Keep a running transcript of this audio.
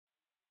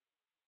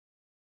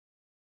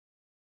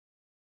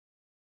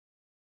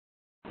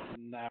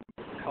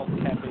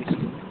healthcare-based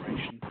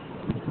integration.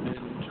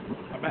 And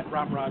I met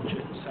Ramraj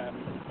at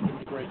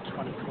Integrate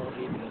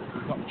 2014, and we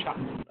got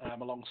chatting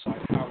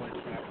alongside Howard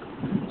about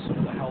some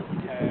of the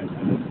healthcare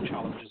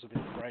challenges of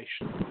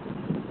integration.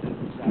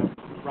 And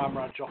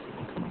Ramraj offered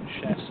to come and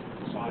share some of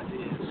his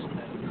ideas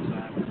and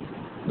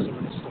some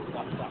of the stuff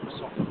that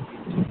Microsoft have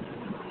been doing.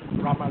 And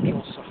Ramraj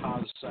also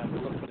has a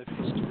little bit of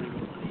history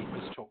with the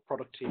biztalk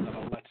product team that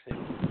I'll let him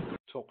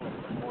talk a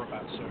little bit more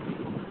about. So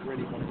he's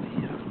really one of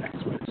the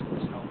experts in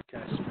this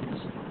healthcare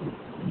space.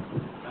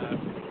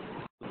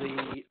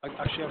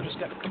 Actually, I'm just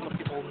getting a couple of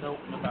people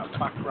noting about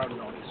background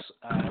noise.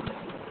 I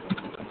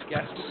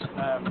guess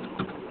I'll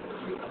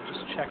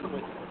just check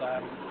with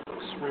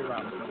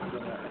Sriram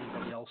whether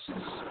anybody else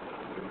is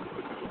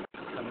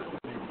kind of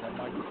maybe their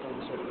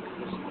microphones or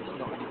because there's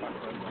not any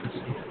background noise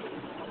here.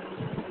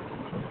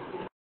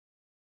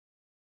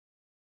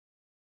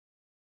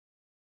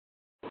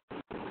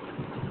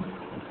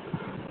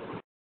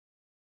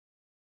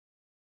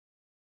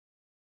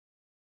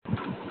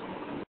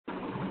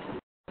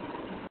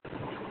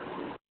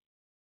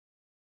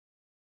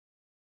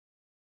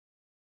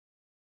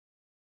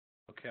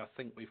 Okay, I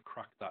think we've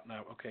cracked that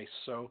now. Okay,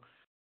 so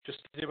just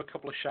to do a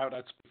couple of shout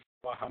outs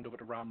before I hand over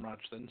to Ramraj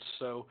then.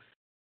 So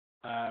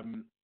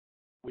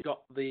we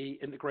got the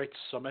Integrate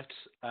Summit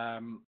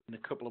in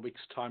a couple of weeks'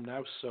 time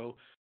now. So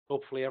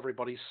hopefully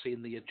everybody's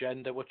seen the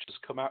agenda which has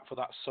come out for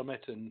that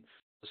summit, and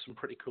there's some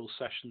pretty cool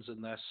sessions in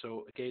there.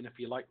 So again, if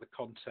you like the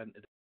content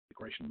at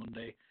Integration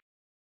Monday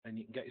and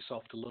you can get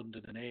yourself to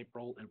London in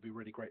April, it'll be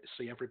really great to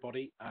see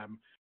everybody.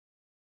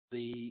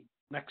 The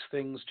next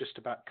thing's just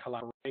about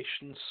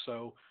collaboration.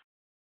 So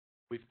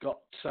we've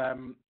got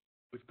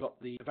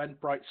the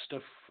Eventbrite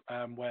stuff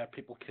where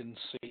people can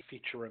see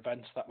future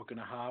events that we're going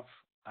to have,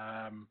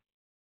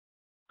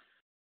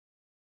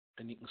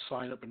 and you can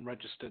sign up and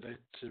register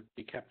to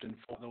be kept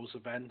informed of those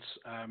events.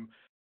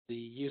 The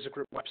user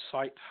group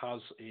website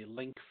has a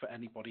link for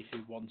anybody who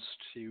wants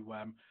to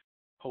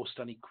post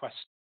any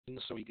questions.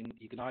 So you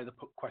can either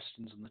put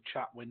questions in the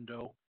chat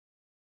window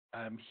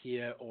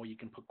here, or you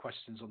can put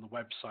questions on the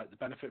website. The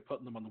benefit of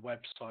putting them on the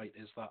website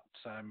is that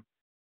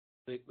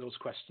those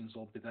questions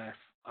will be there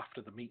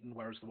after the meeting,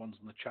 whereas the ones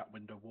in the chat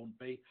window won't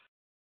be.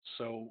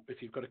 So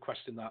if you've got a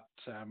question that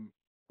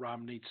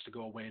Ram needs to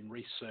go away and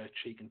research,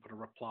 he can put a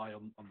reply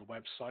on the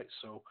website.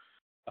 So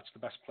that's the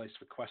best place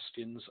for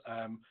questions.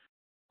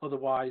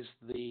 Otherwise,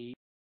 the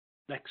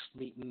next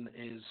meeting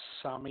is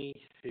Sami,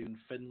 who in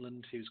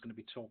Finland, who's going to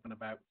be talking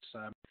about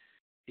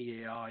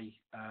EAI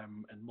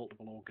and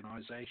multiple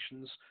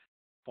organizations,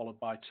 followed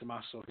by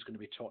Tommaso, who's going to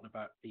be talking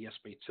about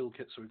ESB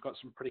Toolkit. So we've got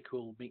some pretty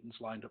cool meetings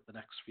lined up the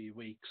next few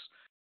weeks.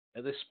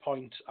 At this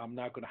point, I'm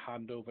now going to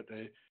hand over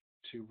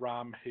to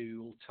Ram,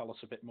 who will tell us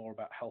a bit more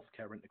about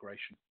healthcare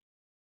integration.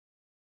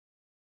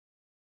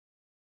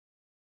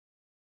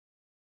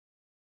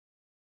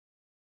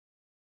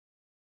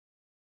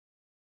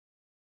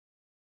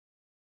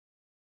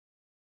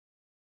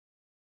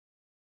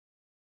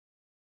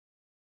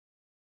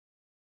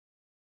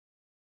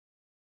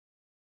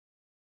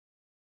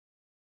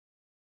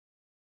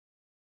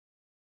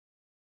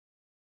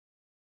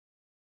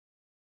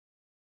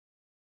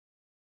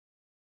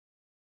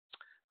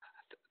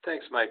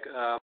 Thanks, Mike.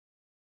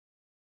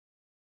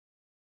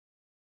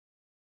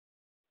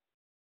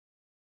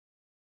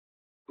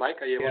 Mike,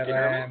 are you able to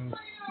hear me?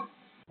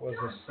 Was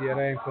a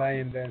CRM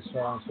client and so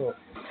on. So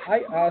I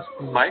asked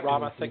Mike,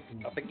 Ram, I think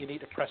you need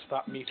to press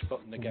that mute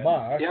button again.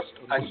 Mark, yep,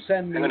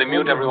 I'm going to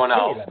mute everyone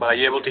else. But are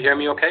you able to hear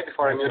me okay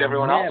before I mute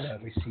everyone else?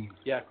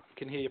 Yeah, I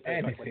can hear you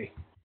perfectly.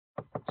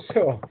 Anything.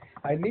 So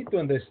I need to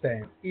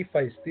understand if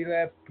I still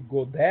have to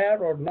go there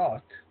or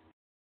not.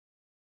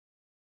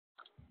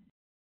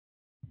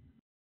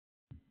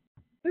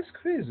 That's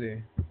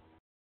crazy.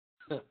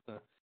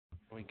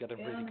 We get a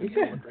really good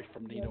commentary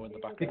from Nino in the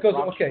background. Because,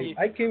 Ram, okay,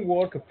 I can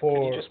work for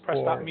can you just press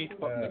that mute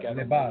button again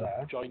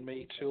Nevada. Join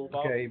me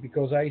toolbar. Okay,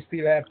 because I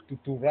still have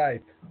to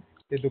write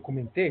the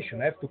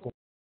documentation. I have to.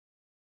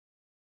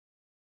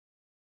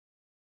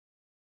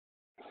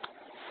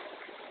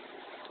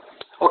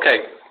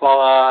 Okay,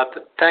 well,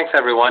 thanks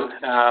everyone.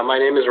 My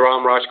name is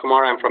Ram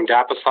Rajkumar. I'm from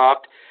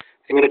Dapasoft.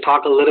 I'm going to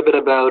talk a little bit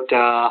about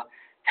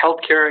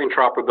healthcare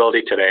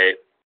interoperability today.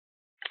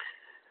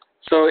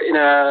 So in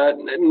a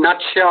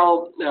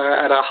nutshell,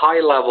 at a high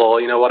level,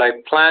 what I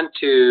plan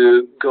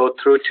to go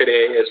through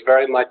today is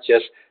very much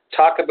just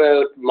talk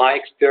about my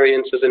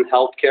experiences in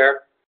healthcare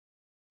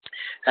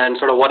and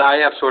sort of what I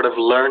have sort of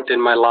learned in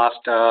my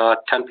last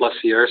 10 plus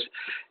years,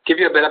 give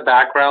you a bit of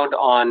background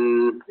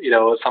on,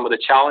 some of the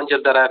challenges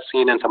that I've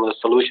seen and some of the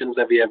solutions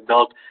that we have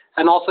built,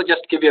 and also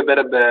just give you a bit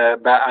of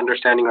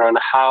understanding around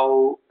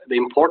how the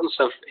importance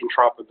of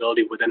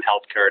interoperability within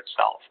healthcare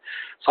itself.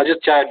 So I'll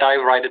just dive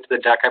right into the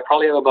deck. I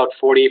probably have about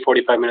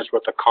 45 minutes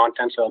worth of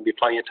content, so there'll be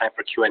plenty of time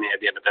for Q&A at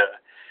the end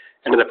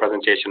of the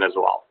presentation as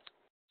well.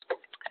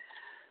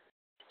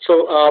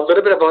 So a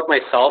little bit about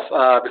myself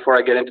before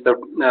I get into the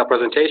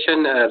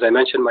presentation. As I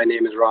mentioned, my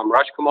name is Ram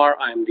Rajkumar.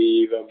 I'm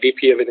the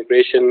VP of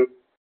Integration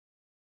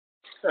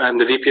I'm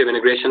the VP of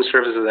Integration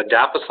Services at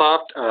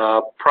Dapasoft.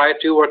 Prior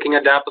to working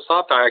at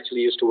Dapasoft, I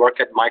actually used to work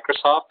at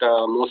Microsoft.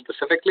 More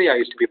specifically, I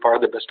used to be part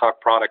of the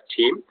biztalk product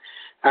team.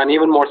 And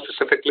even more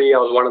specifically, I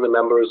was one of the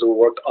members who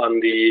worked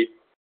on the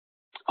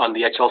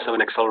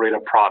HL7 Accelerator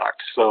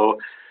product. So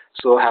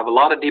I have a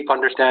lot of deep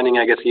understanding,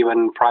 I guess,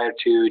 even prior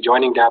to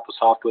joining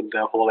Dapasoft with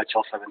the whole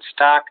HL7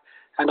 stack,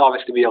 and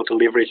obviously be able to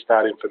leverage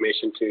that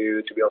information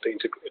to be able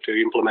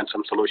to implement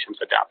some solutions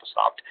at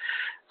Dapasoft.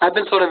 I've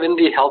been sort of in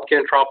the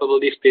healthcare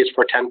interoperability space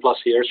for 10 plus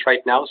years right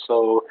now,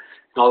 so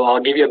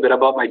I'll give you a bit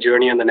about my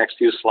journey in the next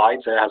few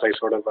slides as I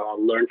sort of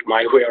learned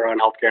my way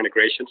around healthcare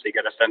integration, so you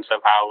get a sense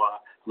of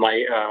how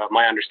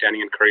my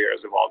understanding and career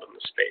has evolved in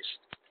this space.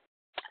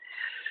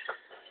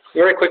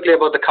 Very quickly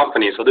about the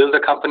company. So this is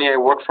the company I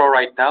work for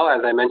right now.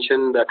 As I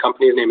mentioned, the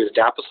company's name is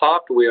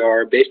Dapasoft. We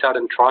are based out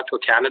in Toronto,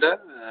 Canada.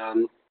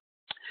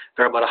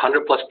 There are about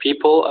 100 plus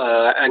people.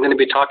 I'm going to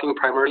be talking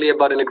primarily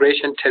about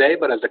integration today,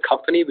 but as a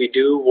company, we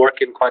do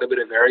work in quite a bit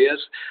of areas.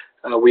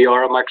 We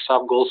are a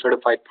Microsoft Gold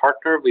Certified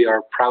Partner. We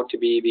are proud to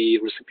be the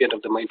recipient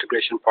of the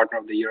Integration Partner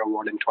of the Year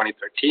Award in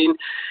 2013.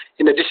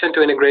 In addition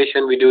to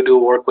integration, we do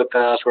work with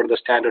sort of the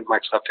standard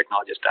Microsoft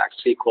technology stack,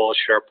 SQL,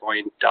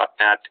 SharePoint,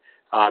 .NET,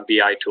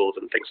 BI tools,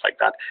 and things like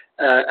that.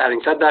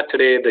 Having said that,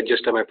 today the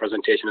gist of my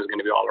presentation is going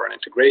to be all around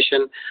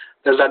integration.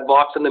 There's that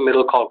box in the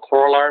middle called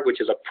Corolar,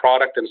 which is a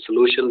product and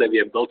solution that we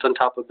have built on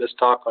top of this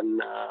talk on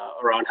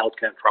around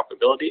healthcare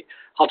interoperability.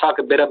 I'll talk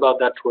a bit about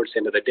that towards the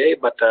end of the day,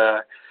 but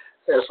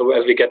so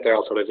as we get there,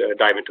 I'll sort of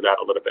dive into that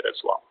a little bit as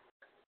well.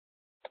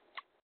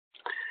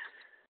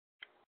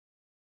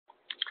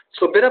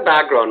 So a bit of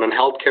background on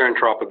healthcare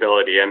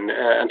interoperability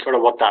and sort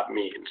of what that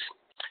means.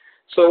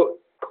 So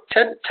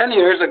 10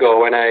 years ago,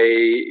 when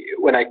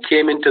I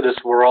came into this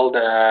world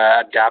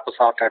at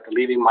Dapasoft after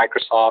leaving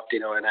Microsoft,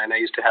 and I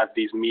used to have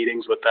these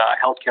meetings with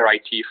healthcare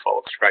IT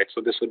folks, right?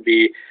 So this would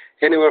be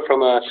anywhere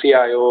from a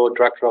CIO,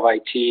 director of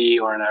IT,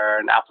 or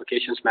an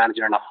applications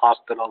manager in a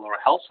hospital or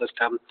a health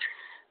system.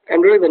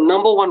 And really the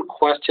number one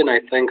question I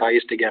think I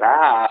used to get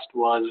asked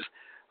was,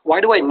 why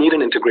do I need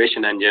an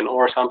integration engine?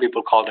 Or some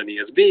people call it an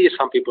ESB,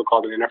 some people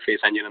call it an interface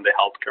engine in the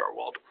healthcare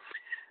world.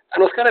 And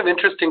it was kind of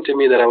interesting to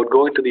me that I would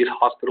go into these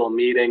hospital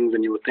meetings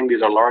and you would think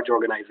these are large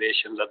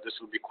organizations, that this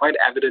would be quite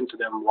evident to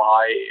them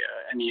why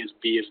an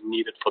ESB is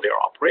needed for their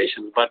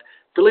operations. But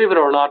believe it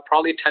or not,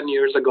 probably 10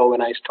 years ago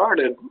when I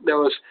started, there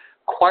was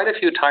quite a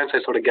few times I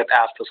sort of get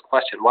asked this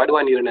question, why do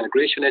I need an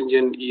integration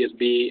engine,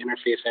 ESB,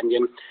 interface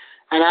engine?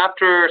 And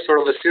after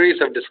sort of a series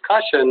of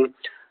discussion,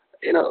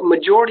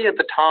 majority of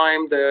the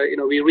time,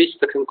 we reached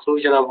the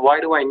conclusion of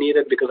why do I need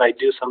it? Because I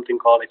do something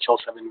called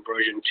HL7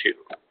 version 2.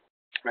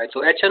 Right,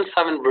 so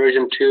HL7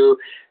 version 2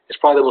 is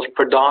probably the most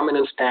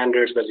predominant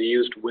standards that are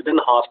used within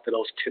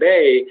hospitals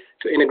today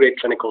to integrate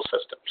clinical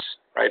systems.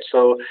 Right,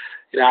 so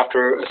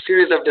after a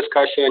series of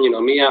discussion,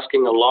 me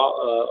asking a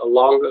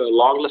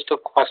long list of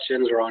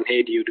questions around,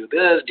 hey, do you do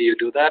this? Do you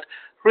do that?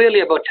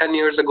 Really, about 10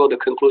 years ago, the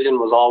conclusion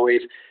was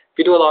always,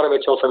 we do a lot of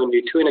HL7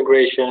 v2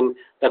 integration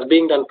that's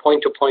being done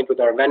point to point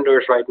with our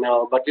vendors right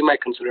now, but we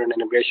might consider an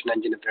integration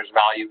engine if there's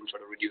value in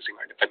sort of reducing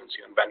our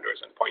dependency on vendors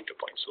and point to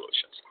point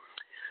solutions.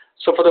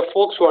 So for the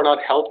folks who are not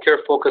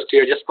healthcare focused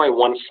here, just my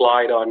one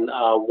slide on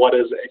what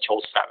is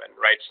HL7,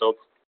 right? So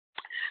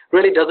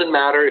really doesn't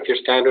matter if your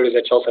standard is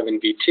HL7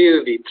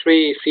 v2,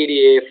 v3,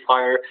 CDA,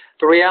 FHIR.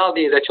 The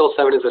reality is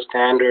HL7 is a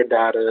standard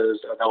that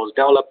was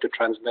developed to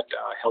transmit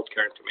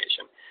healthcare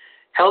information.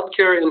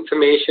 Healthcare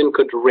information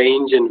could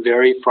range and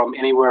vary from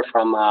anywhere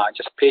from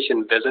just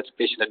patient visits,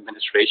 patient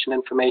administration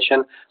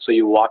information. So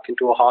you walk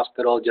into a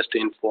hospital just to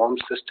inform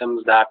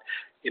systems that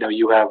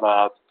you have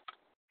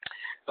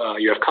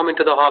come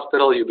into the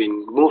hospital, you've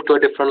been moved to a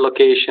different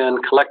location,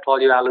 collect all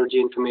your allergy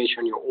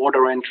information, your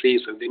order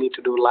entries, so they need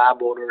to do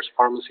lab orders,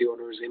 pharmacy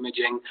orders,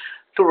 imaging,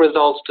 to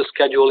results, to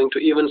scheduling, to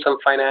even some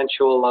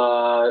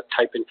financial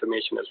type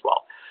information as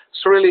well.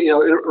 So really,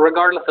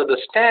 regardless of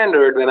the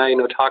standard, when I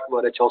talk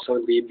about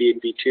HL7, be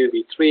it V2,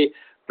 V3,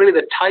 really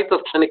the type of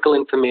clinical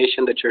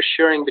information that you're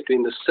sharing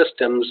between the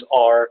systems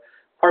are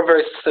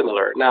very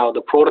similar. Now, the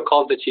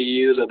protocols that you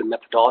use or the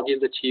methodologies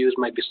that you use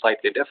might be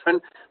slightly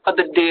different, but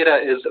the data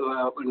is,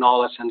 in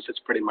all essence, it's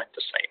pretty much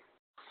the same.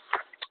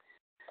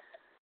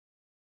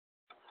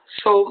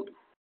 So,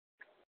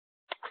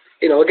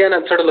 again,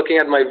 I'm sort of looking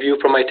at my view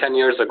from my 10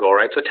 years ago,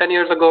 right? So 10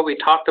 years ago, we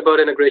talked about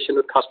integration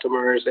with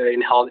customers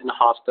in a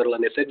hospital,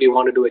 and they said we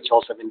want to do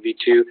HL7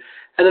 v2.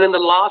 And then in the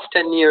last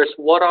 10 years,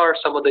 what are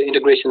some of the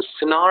integration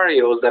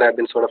scenarios that I've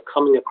been sort of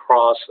coming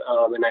across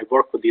when I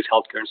work with these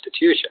healthcare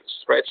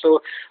institutions, right? So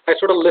I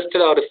sort of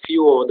listed out a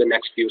few over the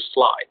next few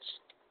slides.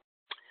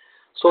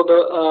 So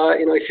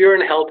if you're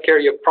in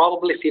healthcare, you've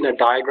probably seen a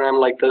diagram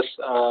like this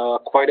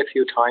quite a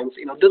few times.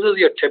 This is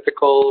your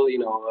typical,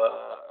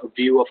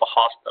 view of a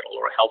hospital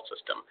or a health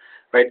system,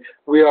 right?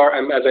 We are,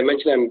 as I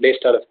mentioned, I'm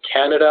based out of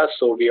Canada,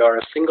 so we are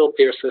a single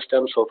payer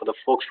system. So for the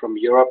folks from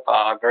Europe,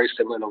 very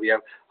similar. We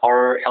have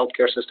our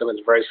healthcare system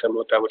is very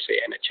similar to, I would say,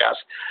 NHS.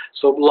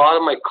 So a lot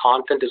of my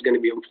content is going to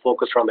be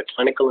focused on the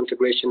clinical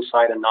integration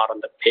side and not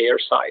on the payer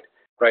side.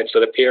 right? So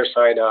the payer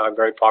side are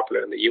very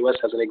popular in the US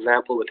as an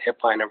example with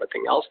HIPAA and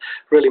everything else.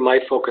 Really, my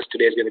focus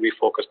today is going to be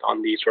focused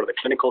on the sort of the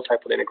clinical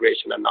type of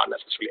integration and not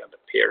necessarily on the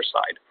payer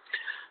side.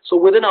 So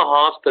within a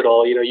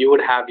hospital, you would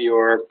have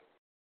your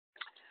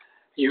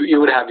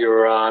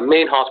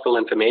main hospital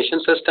information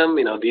system.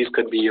 These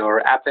could be your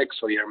Epics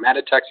or your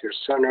Meditechs, your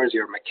Cerners,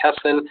 your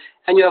McKesson,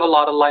 and you have a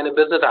lot of line of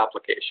business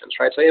applications,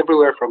 right? So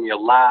everywhere from your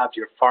labs,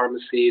 your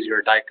pharmacies,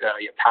 your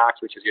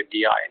PACS, which is your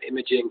DI and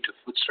imaging, to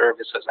food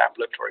services,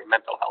 ambulatory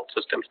mental health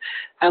systems.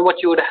 And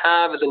what you would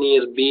have is an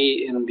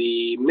ESB in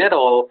the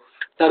middle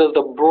that is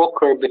the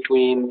broker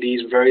between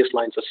these various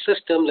lines of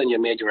systems and your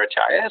major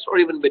HIS, or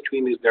even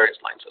between these various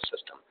lines of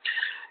system.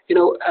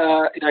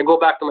 I go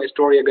back to my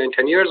story again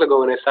 10 years ago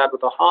when I sat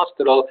with a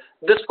hospital.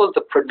 This was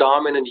the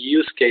predominant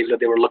use case that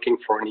they were looking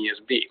for an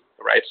ESB,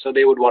 right? So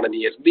they would want an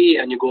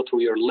ESB, and you go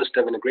through your list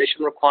of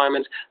integration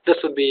requirements. This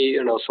would be,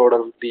 sort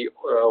of the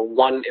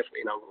one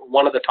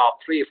of the top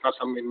three, if not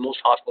some, in most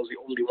hospitals, the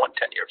only one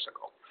 10 years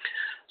ago.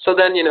 So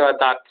then, at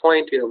that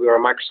point, we were a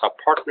Microsoft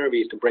partner. We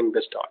used to bring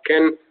biztalk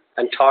in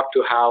and talk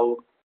to how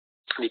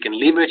we can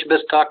leverage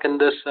biztalk in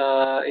this,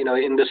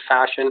 in this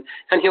fashion.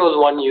 And here was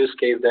one use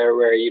case there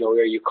where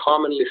you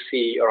commonly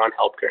see around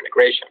healthcare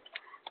integration.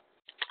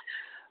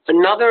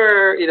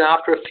 Another,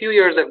 after a few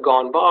years have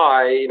gone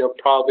by,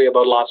 probably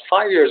about the last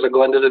 5 years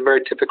ago, and this is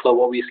very typical of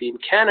what we see in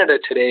Canada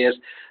today, is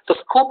the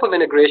scope of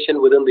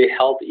integration within the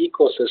health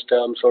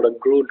ecosystem sort of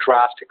grew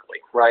drastically,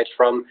 right?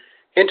 From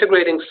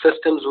integrating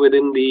systems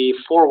within the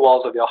four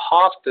walls of your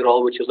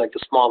hospital, which is like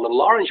the small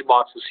little orange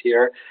boxes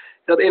here,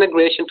 the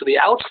integration to the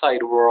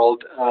outside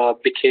world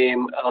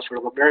became sort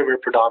of a very, very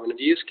predominant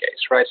use case,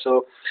 right?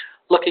 So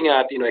looking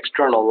at,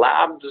 external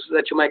labs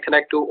that you might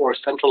connect to, or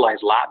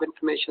centralized lab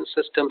information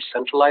systems,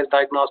 centralized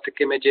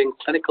diagnostic imaging,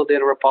 clinical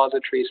data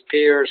repositories,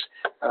 payers,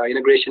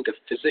 integration to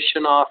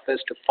physician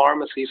office, to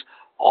pharmacies.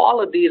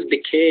 All of these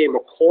became a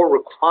core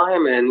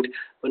requirement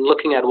when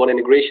looking at what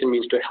integration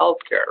means to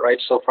healthcare, right?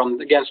 So from,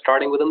 again,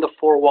 starting within the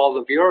four walls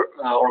of your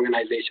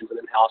organization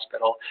within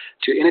hospital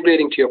to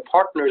integrating to your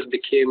partners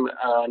became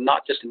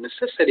not just a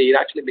necessity, it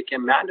actually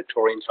became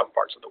mandatory in some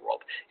parts of the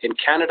world. In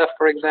Canada,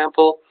 for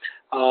example,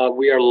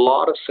 we are a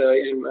lot of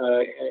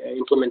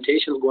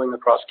implementations going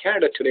across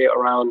Canada today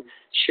around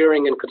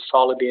sharing and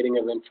consolidating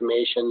of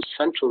information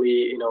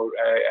centrally,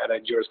 at a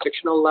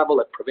jurisdictional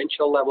level, at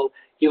provincial level,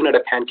 even at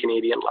a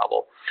pan-Canadian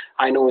level.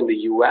 I know in the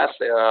U.S.,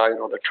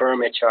 the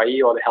term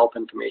HIE or the Health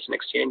Information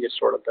Exchange is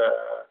sort of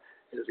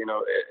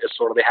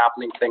the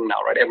happening thing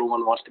now, right?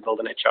 Everyone wants to build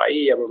an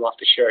HIE, everyone wants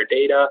to share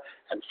data,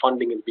 and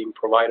funding is being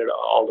provided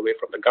all the way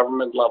from the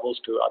government levels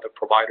to other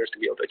providers to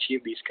be able to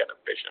achieve these kind of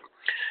vision.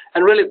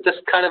 And really, this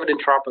kind of an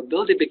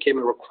interoperability became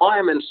a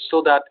requirement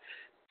so that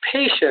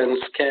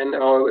patient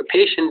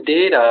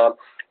data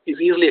is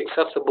easily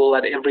accessible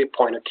at every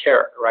point of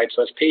care, right?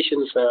 So as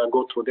patients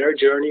go through their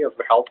journey of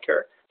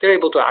healthcare, they're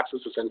able to access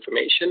this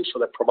information so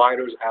that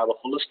providers have a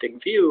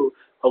holistic view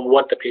of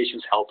what the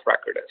patient's health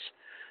record is.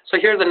 So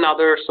here's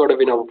another sort of,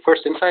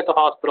 first inside the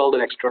hospital,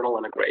 then external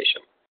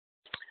integration.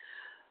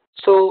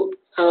 So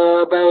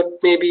about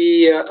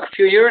maybe a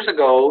few years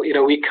ago,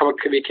 we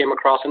came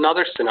across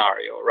another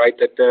scenario, right,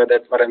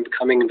 that what I'm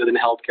becoming within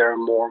healthcare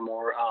more and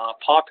more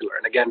popular,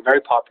 and again,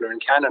 very popular in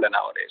Canada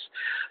nowadays.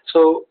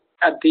 So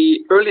at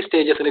the early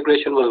stages,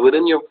 integration was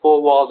within your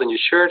four walls, and you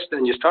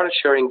started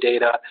sharing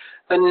data.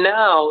 And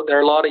now there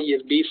are a lot of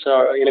ESB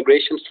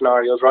integration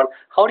scenarios around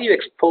how do you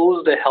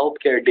expose the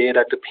healthcare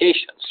data to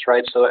patients,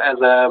 right? So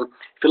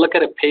if you look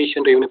at a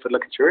patient, or even if you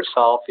look at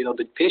yourself,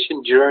 the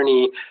patient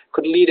journey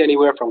could lead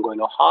anywhere from going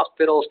to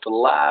hospitals, to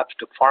labs,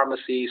 to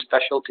pharmacies,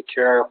 specialty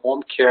care,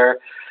 home care.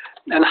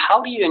 And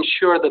how do you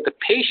ensure that the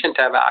patient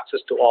have access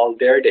to all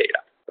their data,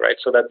 right?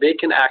 So that they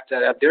can act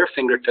at their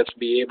fingertips,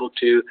 be able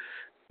to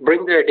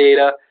bring their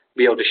data,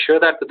 be able to share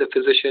that with the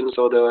physicians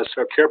or the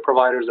care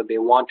providers that they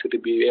want to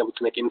be able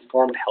to make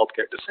informed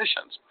healthcare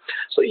decisions.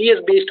 So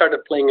ESB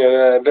started playing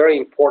a very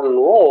important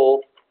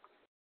role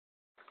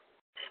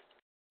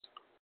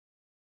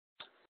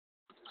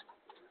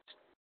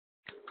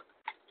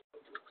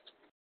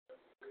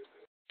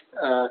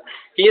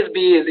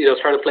ESB is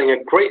started playing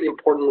a great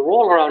important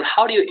role around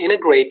how do you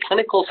integrate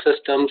clinical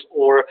systems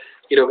or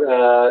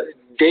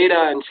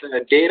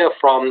data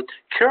from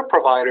care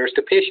providers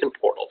to patient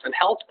portals. And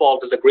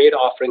HealthVault is a great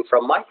offering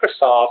from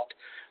Microsoft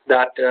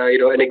that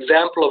an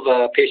example of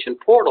a patient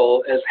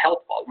portal is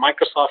HealthVault.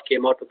 Microsoft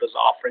came out with this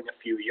offering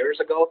a few years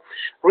ago.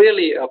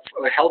 Really a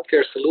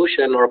healthcare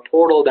solution or a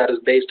portal that is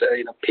based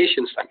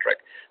patient-centric.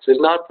 So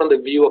it's not from the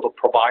view of a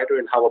provider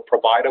and how a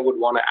provider would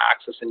want to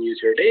access and use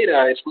your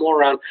data. It's more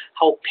around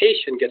how a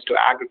patient gets to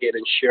aggregate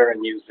and share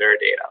and use their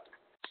data.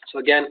 So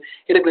again,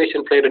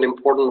 integration played an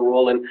important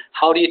role in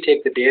how do you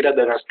take the data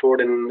that are stored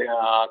in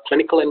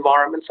clinical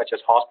environments such as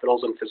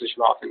hospitals and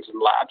physician offices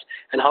and labs,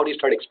 and how do you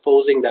start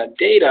exposing that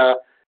data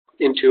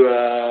into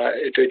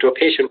a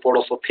patient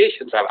portal so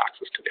patients have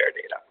access to their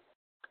data.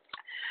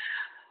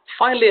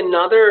 Finally,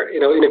 another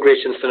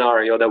integration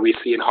scenario that we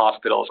see in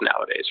hospitals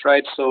nowadays,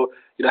 right? So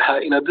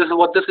This is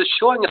what this is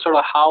showing is sort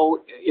of how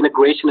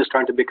integration is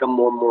starting to become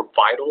more and more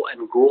vital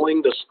and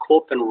growing the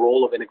scope and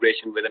role of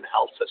integration within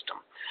health system.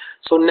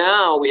 So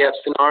now we have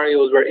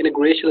scenarios where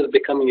integration is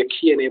becoming a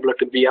key enabler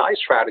to BI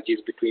strategies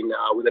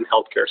within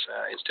healthcare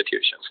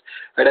institutions.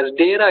 Right, as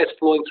data is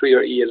flowing through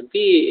your ESB,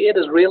 it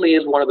really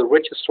is one of the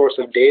richest source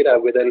of data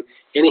within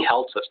any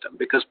health system,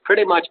 because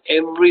pretty much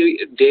every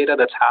data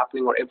that's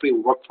happening or every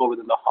workflow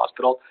within the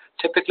hospital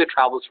typically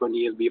travels through an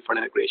ESB for an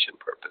integration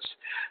purpose.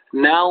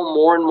 Now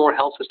more and more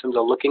health systems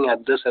are looking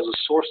at this as a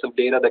source of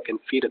data that can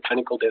feed a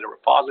clinical data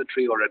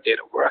repository or a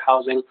data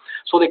warehousing,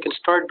 so they can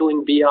start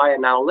doing BI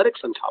and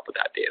analytics on top of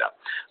that data.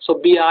 So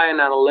BI and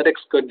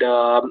analytics could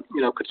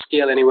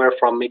scale anywhere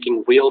from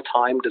making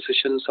real-time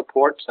decision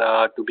support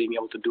to being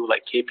able to do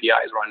like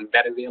KPIs around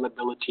bed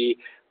availability,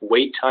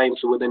 wait times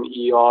within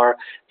ER,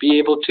 be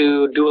able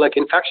to do like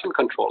infection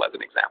control as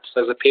an example.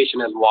 So as a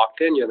patient has walked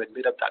in, you have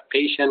admitted that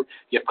patient,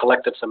 you have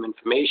collected some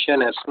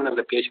information. As soon as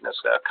the patient has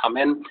come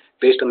in,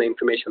 based on the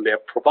information they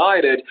have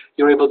provided,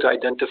 you're able to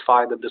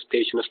identify that this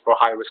patient is for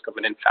high risk of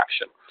an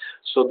infection.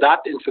 So that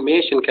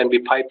information can be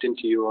piped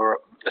into your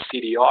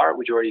CDR,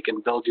 where you can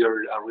build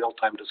your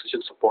real-time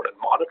decision support and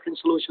monitoring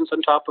solutions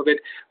on top of it,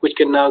 which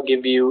can now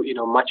give you,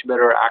 much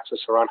better access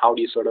around how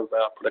do you sort of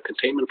put a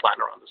containment plan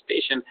around this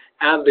patient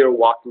as they're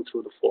walking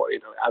through the floor,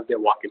 as they're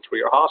walking through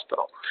your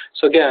hospital.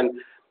 So again,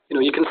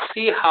 you can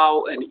see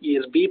how an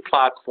ESB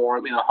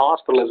platform in a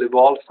hospital has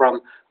evolved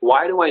from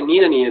why do I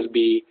need an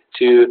ESB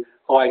to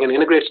I can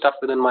integrate stuff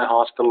within my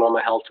hospital or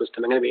my health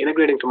system. I'm going to be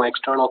integrating to my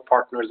external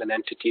partners and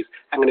entities.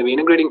 I'm going to be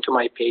integrating to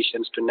my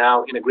patients, to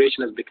now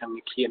integration has become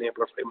a key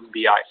enabler for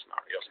BI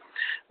scenarios.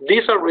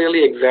 These are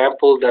really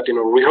examples that,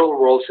 real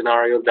world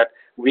scenarios that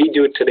we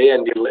do today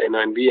and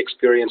we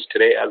experience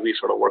today as we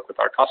sort of work with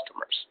our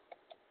customers.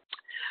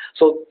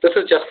 So this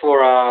is just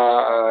for,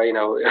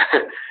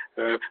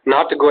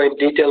 not to go in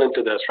detail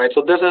into this, right?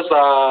 So this is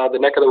the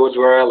neck of the woods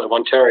where I live,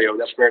 Ontario.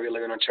 That's where we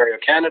live in Ontario,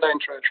 Canada,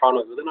 and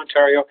Toronto is within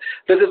Ontario.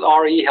 This is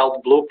our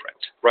eHealth blueprint,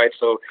 right?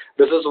 So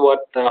this is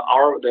what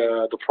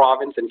the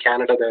province in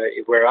Canada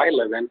where I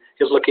live in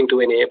is looking to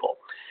enable.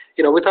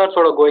 Without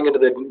sort of going into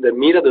the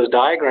meat of this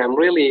diagram,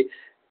 really,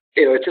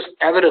 it's just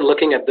evident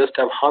looking at this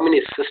time how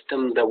many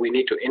systems that we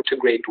need to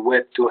integrate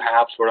with to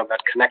have sort of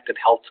that connected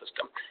health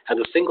system. As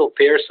a single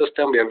payer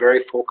system, we are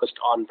very focused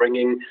on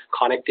bringing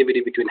connectivity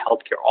between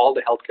healthcare, all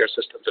the healthcare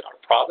systems in our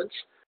province,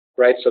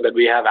 right, so that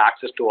we have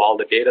access to all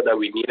the data that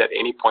we need at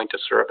any point of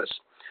service,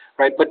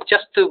 right? But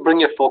just to bring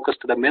your focus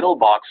to the middle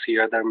box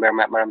here, that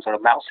I'm sort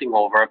of mousing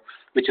over,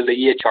 which is the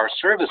EHR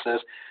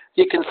services,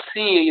 you can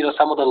see,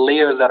 some of the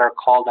layers that are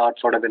called out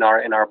sort of in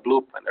our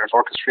blueprint. There's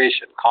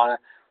orchestration,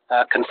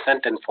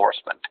 consent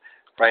enforcement,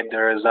 right?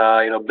 There is,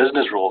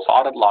 business rules,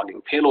 audit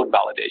logging, payload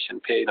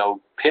validation,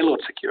 payload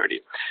security.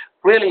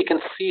 Really, you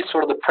can see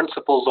sort of the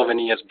principles of an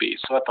ESB.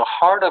 So at the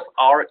heart of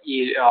our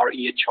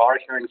EHR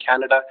here in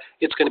Canada,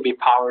 it's going to be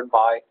powered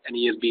by an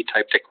ESB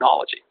type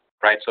technology,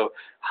 right? So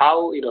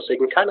how, so you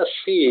can kind of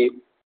see,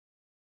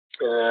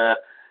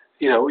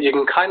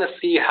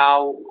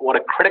 what a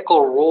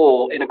critical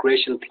role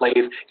integration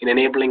plays in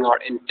enabling our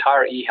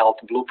entire eHealth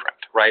blueprint,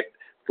 right?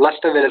 The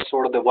rest of it is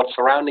sort of what's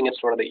surrounding it,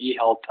 sort of the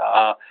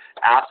eHealth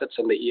assets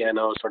and the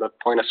sort of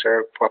point of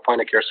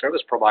care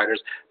service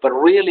providers. But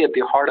really, at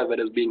the heart of it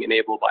is being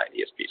enabled by an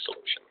ESB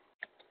solution.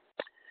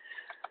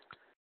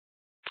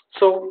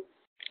 So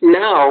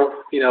now,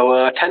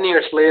 10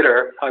 years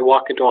later, I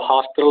walk into a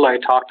hospital. I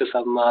talk to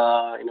some,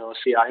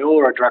 CIO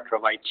or director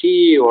of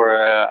IT or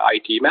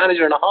IT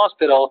manager in a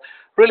hospital.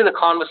 Really, the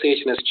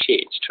conversation has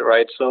changed,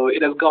 right? So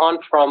it has gone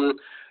from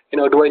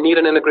do I need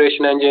an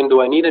integration engine?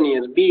 Do I need an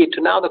ESB?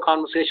 To now the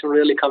conversation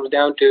really comes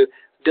down to,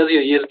 does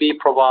your ESB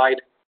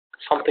provide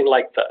something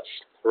like this,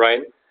 right?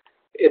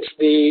 It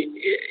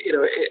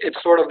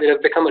has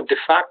become a de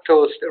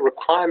facto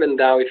requirement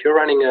now. If you're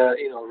running a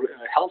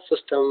health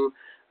system,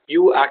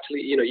 you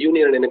actually, you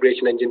need an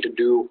integration engine to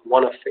do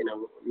one of,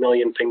 a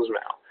million things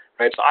now.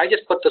 Right, so I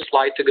just put the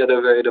slide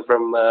together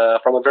from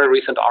a very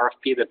recent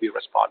RFP that we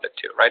responded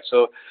to, right?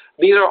 So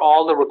these are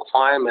all the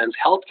requirements,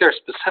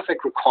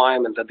 healthcare-specific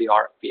requirements that the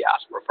RFP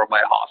asked for by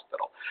a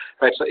hospital,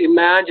 right? So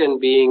imagine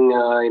being,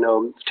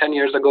 10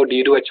 years ago, do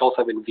you do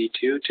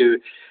HL7V2 to,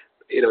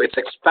 it's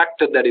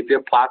expected that if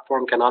your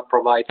platform cannot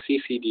provide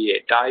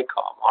CCDA,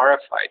 DICOM,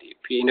 RFID,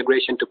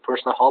 integration to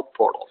personal health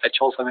portals,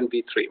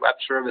 HL7V3, web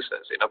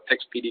services,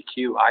 PICS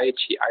PDQ,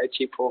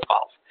 IHE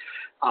profiles,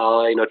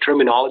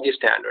 terminology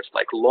standards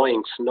like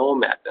LOINC,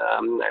 SNOMED,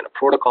 and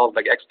protocols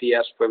like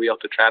XDS where we have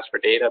to transfer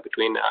data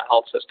between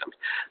health systems.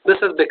 This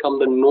has become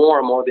the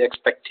norm or the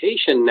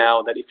expectation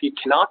now that if you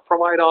cannot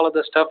provide all of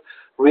this stuff,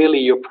 really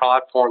your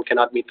platform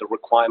cannot meet the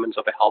requirements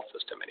of a health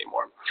system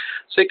anymore.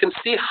 So you can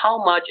see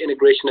how much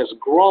integration has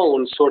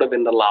grown sort of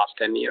in the last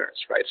 10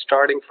 years, right?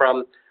 Starting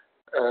from,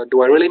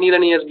 do I really need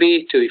an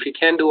ESB? To if you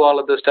can do all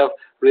of this stuff,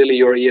 really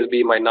your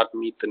ESB might not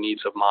meet the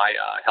needs of my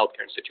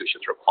healthcare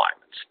institution's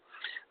requirements.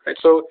 Right,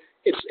 so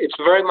it's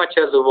very much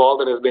has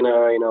evolved and has been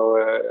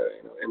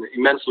an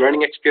immense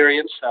learning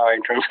experience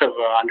in terms of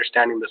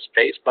understanding the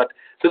space. But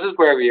this is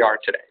where we are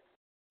today.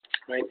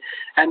 right?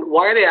 And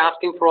why are they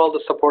asking for all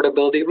the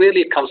supportability?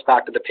 Really, it comes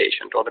back to the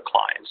patient or the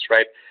clients,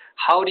 right?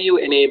 How do you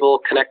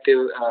enable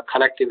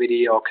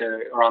connectivity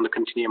around the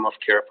continuum of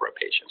care for a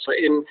patient? So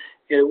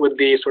it would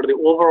be sort of the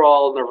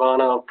overall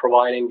nirvana of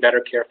providing better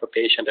care for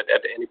patient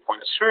at any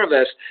point of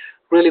service.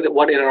 Really,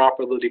 what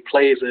interoperability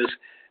plays is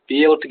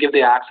be able to give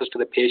the access to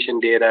the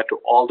patient data to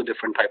all the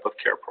different type of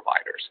care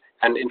providers.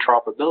 And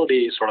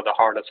interoperability is sort of the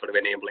heart of sort of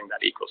enabling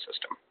that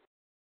ecosystem.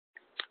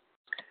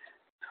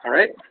 All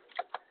right.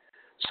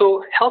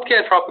 So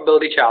healthcare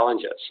interoperability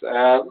challenges.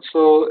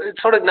 So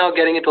it's sort of now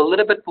getting into a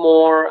little bit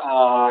more,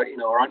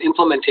 around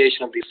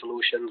implementation of these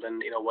solutions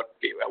and,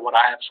 what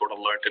I have sort of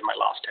learned in my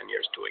last 10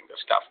 years doing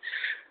this stuff.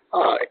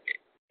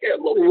 A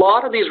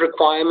lot of these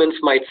requirements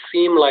might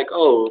seem like,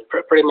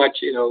 pretty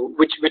much,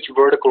 which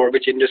vertical or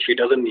which industry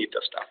doesn't need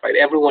this stuff, right?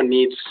 Everyone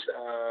needs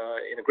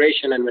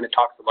integration, and when it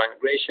talks about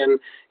integration,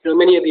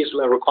 many of these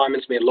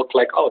requirements may look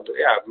like,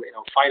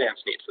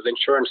 finance needs this,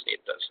 insurance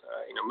needs this,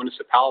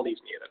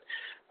 municipalities need it.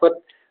 But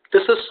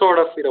this is sort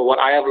of, what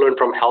I have learned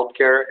from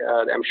healthcare.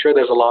 I'm sure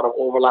there's a lot of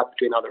overlap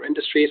between other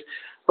industries.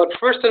 But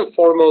first and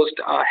foremost,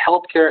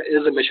 healthcare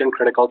is a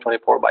mission-critical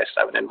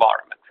 24/7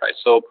 environment, right?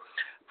 So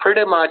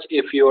pretty much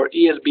if your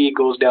ESB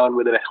goes down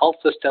within a health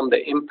system,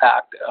 the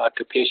impact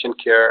to patient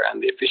care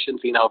and the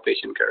efficiency in how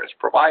patient care is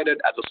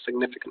provided has a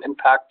significant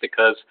impact,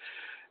 because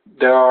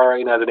there are,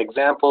 as an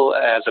example,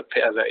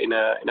 in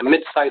a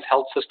mid-sized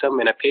health system,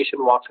 when a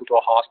patient walks into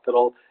a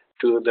hospital,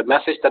 to the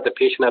message that the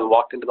patient has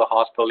walked into the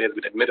hospital, has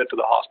been admitted to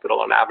the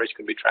hospital, on average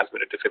could be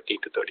transmitted to 15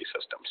 to 30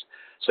 systems.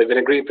 So if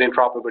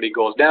interoperability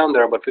goes down,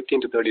 there are about 15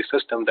 to 30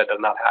 systems that do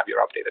not have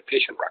your updated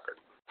patient record,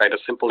 right? A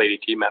simple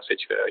ADT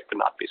message could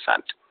not be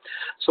sent.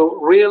 So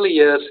really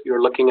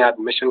you're looking at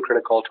mission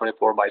critical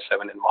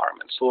 24/7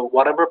 environment. So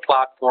whatever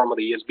platform or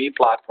the ESB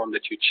platform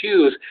that you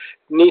choose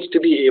needs to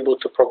be able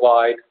to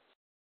provide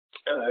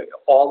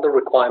all the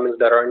requirements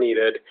that are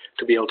needed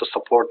to be able to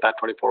support that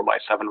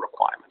 24/7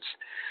 requirements.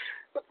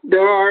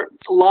 There are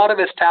a lot of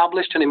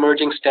established and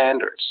emerging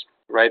standards,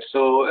 right?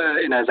 So,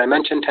 as I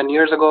mentioned 10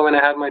 years ago when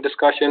I had my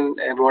discussion,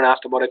 everyone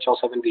asked about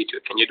HL7V2.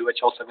 Can you do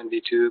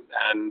HL7V2?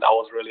 And that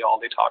was really all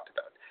they talked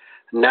about.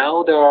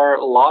 Now there are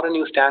a lot of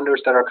new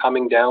standards that are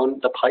coming down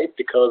the pipe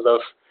because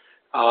of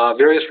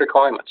various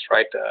requirements,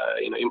 right?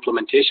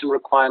 Implementation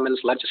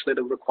requirements,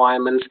 legislative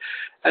requirements,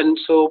 and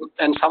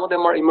some of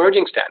them are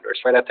emerging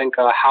standards, right? I think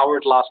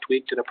Howard last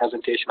week did a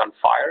presentation on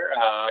FHIR.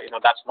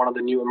 That's one of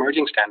the new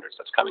emerging standards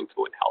that's coming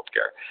through in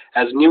healthcare.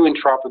 As new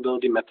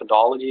interoperability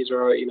methodologies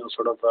are,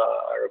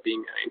 are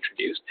being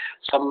introduced,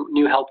 some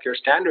new healthcare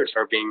standards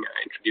are being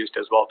introduced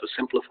as well to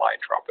simplify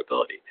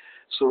interoperability.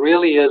 So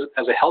really, as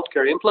a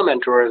healthcare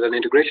implementer, or as an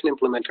integration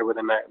implementer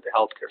within the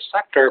healthcare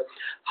sector,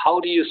 how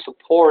do you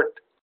support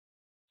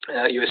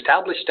you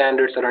establish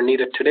standards that are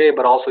needed today,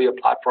 but also your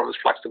platform is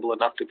flexible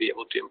enough to be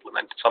able to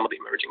implement some of the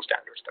emerging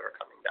standards that are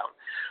coming down.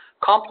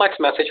 Complex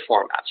message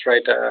formats,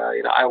 right?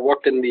 I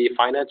worked in the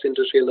finance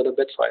industry a little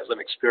bit, so I have some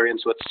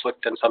experience with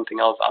Swift and something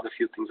else, other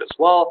few things as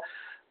well.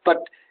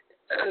 But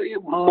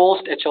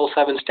most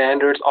HL7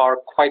 standards are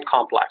quite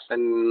complex,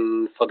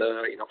 and for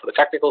the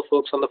technical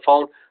folks on the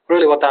phone,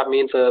 really what that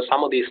means is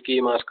some of these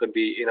schemas could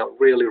be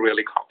really,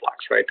 really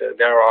complex, right?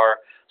 There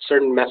are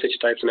certain message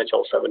types in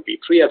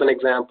HL7V3, as an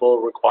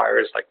example,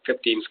 requires like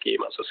 15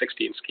 schemas or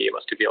 16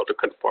 schemas to be able to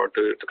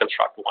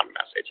construct one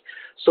message.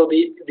 So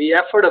the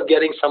effort of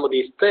getting some of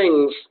these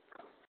things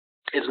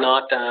is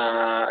not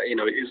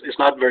is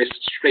not very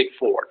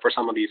straightforward for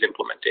some of these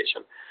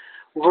implementation.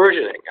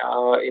 Versioning,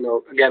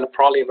 again,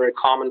 probably a very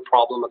common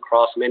problem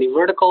across many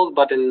verticals,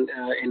 but in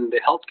the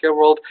healthcare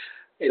world,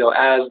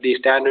 as the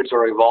standards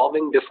are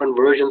evolving, different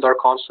versions are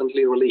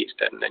constantly released,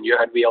 and then you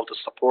have to be able to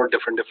support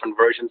different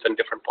versions at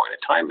different point in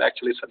time.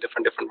 Actually, so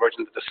different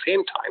versions at the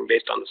same time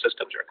based on the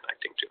systems you're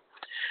connecting to.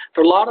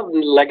 There are a lot of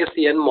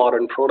legacy and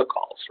modern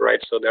protocols, right?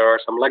 So there are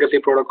some legacy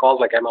protocols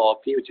like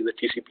MLLP, which is a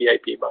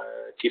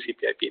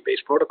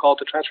TCP/IP-based protocol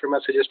to transfer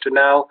messages to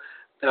now.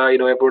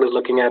 Everyone is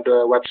looking at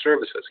web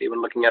services,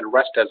 even looking at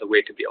REST as a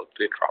way to be able to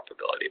do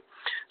interoperability.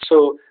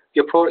 So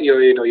your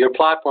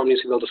platform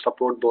needs to be able to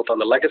support both on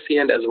the legacy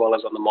end as well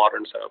as on the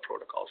modern set of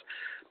protocols.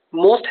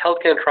 Most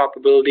healthcare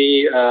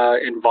interoperability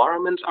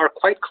environments are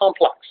quite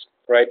complex,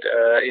 right?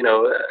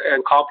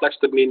 And complex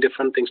could mean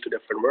different things to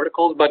different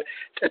verticals, but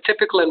a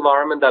typical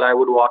environment that I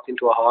would walk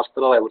into a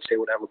hospital, I would say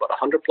would have about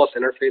 100+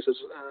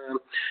 interfaces,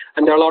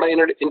 and there are a lot of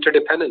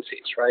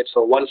interdependencies, right?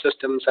 So one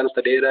system sends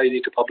the data, you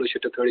need to publish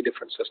it to 30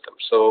 different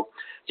systems. So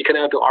you can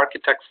have to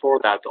architect for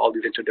that, all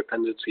these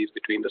interdependencies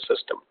between the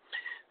system.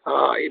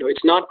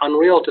 It's not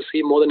unreal to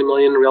see more than 1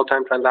 million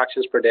real-time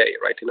transactions per day,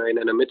 right?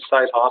 In a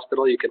mid-sized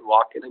hospital, you can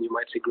walk in and you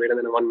might see greater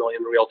than 1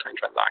 million real-time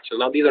transactions.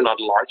 Now, these are not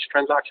large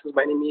transactions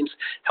by any means.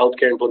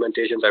 Healthcare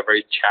implementations are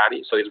very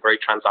chatty, so it's very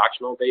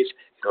transactional based.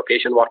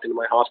 Patient walked into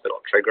my hospital,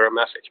 trigger a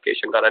message.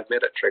 Patient got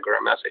admitted, trigger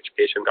a message.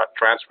 Patient got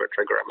transferred,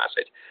 trigger a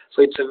message.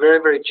 So it's a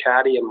very, very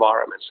chatty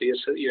environment.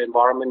 So your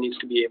environment needs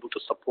to be able to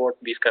support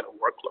these kind of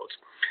workloads.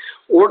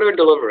 Order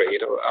delivery,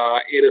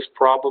 it is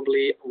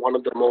probably one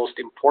of the most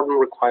important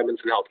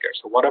requirements in healthcare.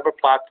 So whatever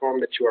platform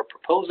that you are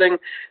proposing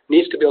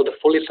needs to be able to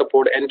fully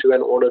support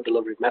end-to-end order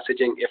delivery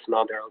messaging. If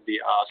not, there will be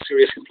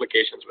serious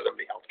implications within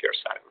the healthcare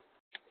setting.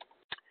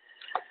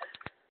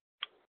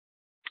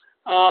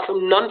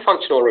 Some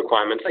non-functional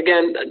requirements.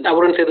 Again, I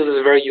wouldn't say this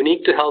is very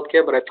unique to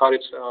healthcare, but I thought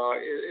it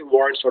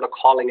warrants sort of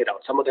calling it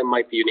out. Some of them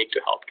might be unique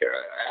to healthcare.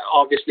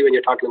 Obviously, when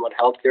you're talking about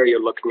healthcare,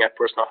 you're looking at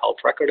personal health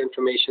record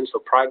information. So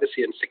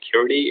privacy and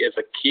security is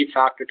a key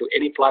factor to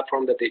any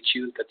platform that they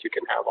choose. That you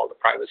can have all the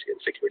privacy and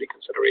security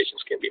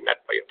considerations can be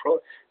met by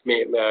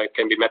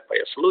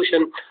a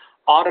solution.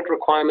 Audit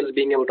requirements,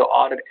 being able to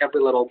audit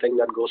every little thing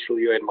that goes through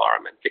your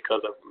environment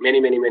because of many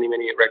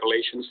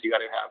regulations. You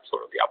got to have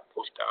sort of the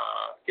utmost,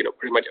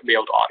 pretty much be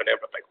able to audit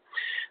everything.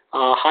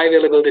 High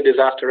availability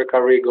disaster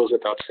recovery goes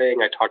without saying.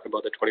 I talked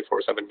about the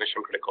 24/7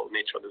 mission critical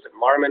nature of this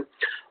environment.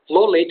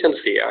 Low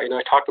latency. I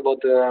talked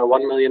about the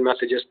 1 million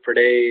messages per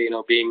day,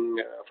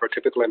 being for a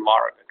typical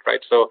environment,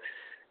 right? So,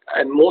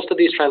 and most of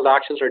these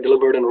transactions are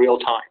delivered in real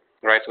time.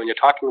 Right, so when you're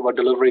talking about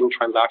delivering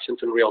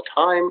transactions in real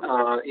time,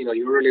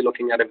 you're really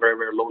looking at a very,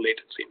 very low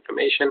latency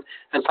information,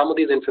 and some of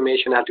these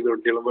information has to be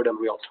delivered in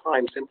real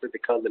time simply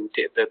because the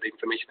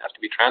information has to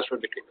be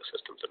transferred between the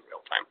systems in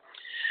real time.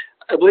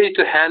 Ability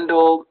to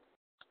handle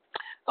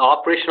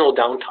operational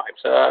downtimes.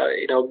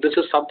 This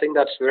is something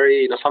that's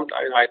very,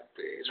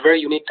 it's very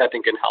unique, I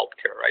think, in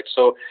healthcare, right?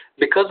 So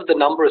because of the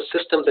number of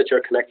systems that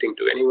you're connecting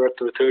to, anywhere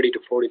through 30 to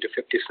 40 to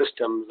 50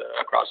 systems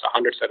across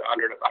 100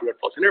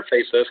 plus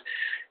interfaces,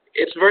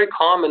 it's very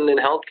common in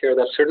healthcare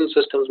that certain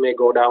systems may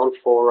go down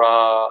for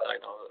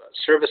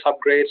service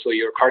upgrades. So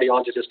your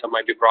cardiology system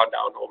might be brought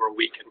down over a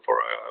weekend for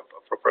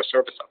a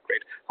service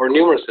upgrade, or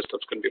numerous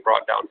systems could be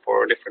brought down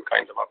for different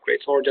kinds of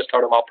upgrades, or just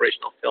out of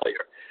operational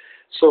failure.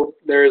 So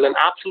there is an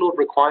absolute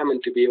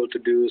requirement to be able to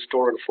do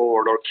store and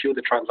forward or queue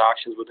the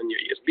transactions within your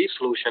ESB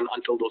solution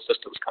until those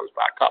systems comes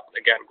back up.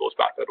 Again, goes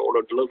back to that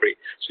order delivery.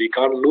 So you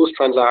can't lose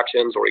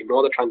transactions or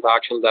ignore the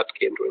transactions that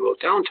came during those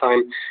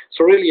downtime.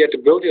 So really you have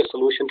to build your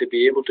solution to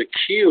be able to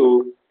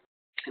queue.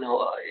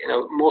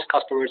 Most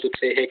customers would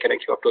say, hey, can I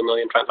queue up to 1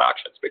 million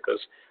transactions? Because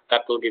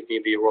that will give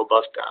me the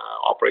robust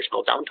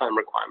operational downtime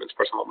requirements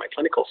for some of my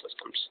clinical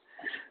systems.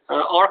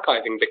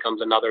 Archiving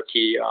becomes another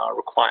key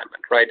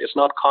requirement, right? It's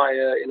not,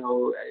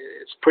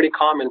 it's pretty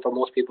common for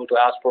most people to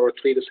ask for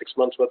 3 to 6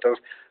 months worth of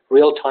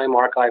real-time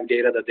archive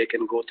data that they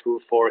can go through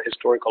for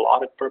historical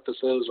audit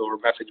purposes or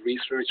message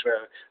research,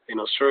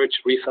 search,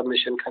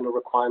 resubmission kind of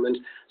requirements.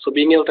 So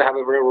being able to have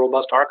a very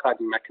robust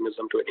archiving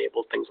mechanism to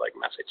enable things like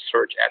message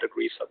search, edit,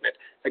 resubmit.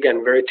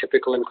 Again, very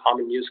typical and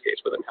common use case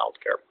within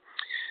healthcare.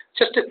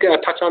 Just to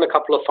touch on a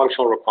couple of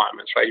functional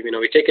requirements, right?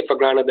 We take it for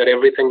granted that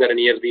everything that an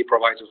ESB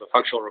provides is a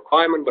functional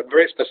requirement, but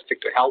very specific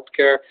to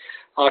healthcare.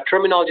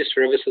 Terminology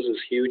services is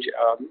huge.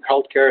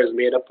 Healthcare is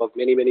made up of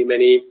many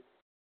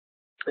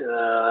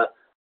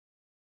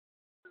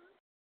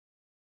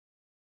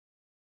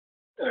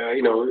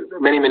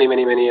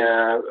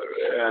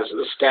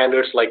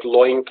standards like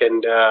LOINC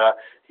and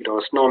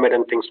SNOMED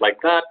and things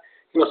like that.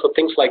 So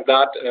things like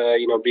that,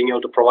 being able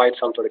to provide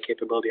some sort of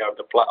capability out of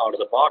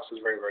the box is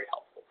very, very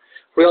helpful.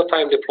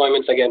 Real-time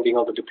deployments, again, being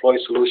able to deploy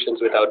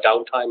solutions without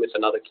downtime is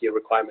another key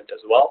requirement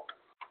as well.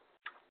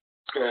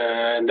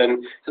 And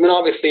then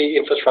obviously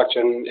infrastructure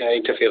and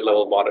interface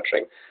level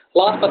monitoring.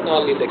 Last but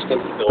not least,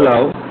 extensibility.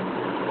 Hello.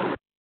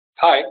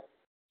 Hi.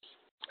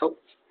 Oh.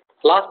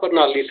 Last but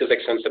not least is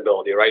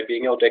extensibility, right?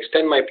 Being able to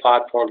extend my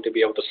platform to be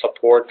able to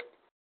support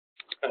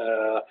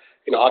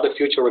other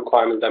future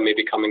requirements that may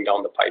be coming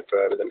down the pipe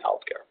within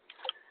healthcare.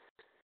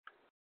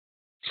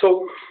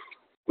 So,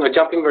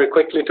 jumping very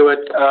quickly to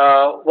it,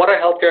 what are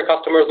healthcare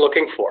customers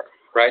looking for,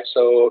 right?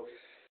 So,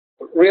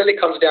 it really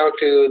comes down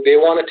to they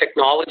want a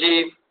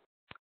technology.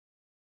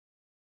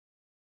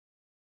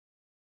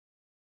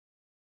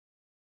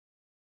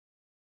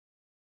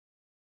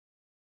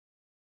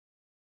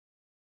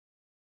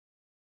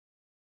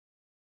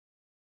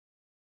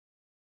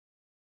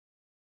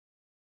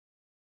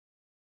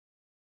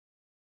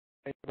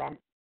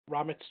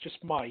 Ram, it's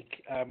just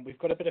Mike. We've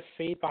got a bit of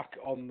feedback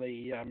on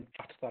the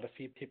chat that a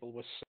few people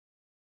were.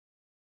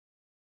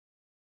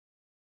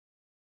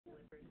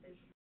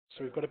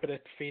 So we've got a bit of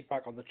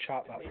feedback on the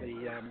chat that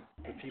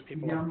a few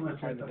people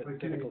find it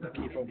difficult to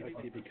keep up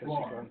with you because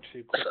you're going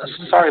too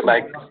quickly. Sorry,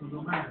 Mike.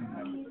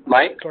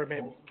 Mike? Sorry,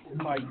 mate.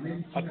 Hi.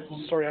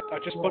 Sorry, I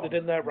just put it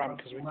in there, Ram,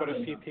 because we've got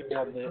a few people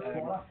on the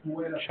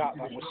chat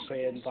that was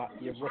saying that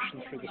you're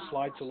rushing through the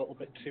slides a little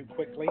bit too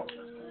quickly.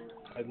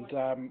 And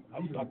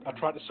I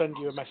tried to send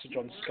you a message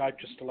on Skype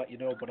just to let you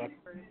know, but I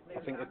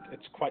think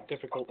it's quite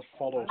difficult to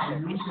follow, so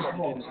I've just popped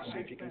in to see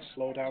if you can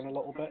slow down a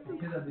little bit.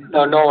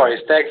 No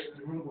worries. Thanks.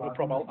 No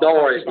problem. No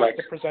worries, Mike.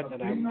 The presenter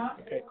now.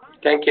 Okay.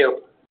 Thank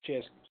you.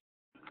 Cheers.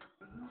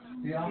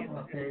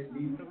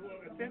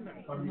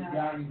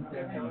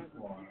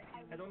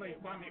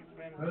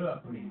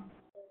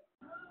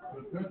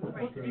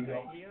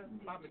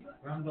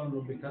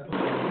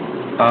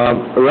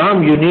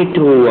 Ram, you need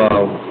to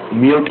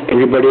mute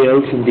everybody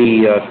else in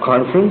the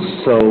conference,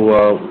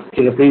 so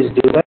can you please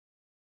do that?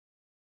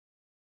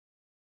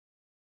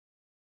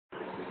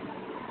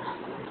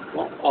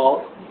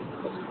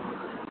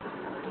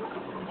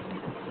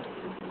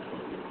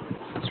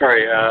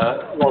 Sorry.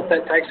 Well,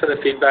 thanks for the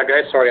feedback,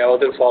 guys. Sorry, I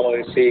wasn't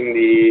seeing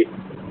the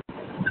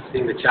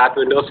chat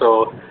window,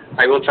 so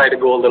I will try to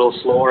go a little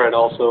slower and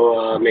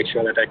also make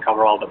sure that I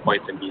cover all the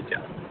points in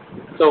detail.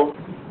 So,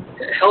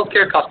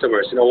 healthcare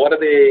customers, what are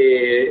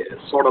they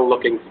sort of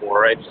looking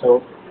for, right?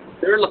 So,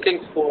 they're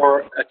looking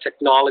for a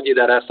technology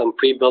that has some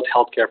pre-built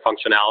healthcare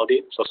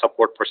functionality, so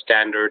support for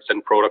standards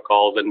and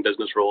protocols and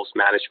business rules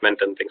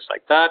management and things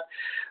like that.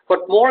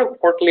 But more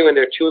importantly, when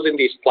they're choosing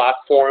these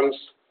platforms,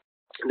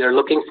 they're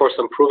looking for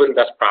some proven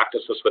best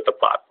practices with the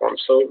platform.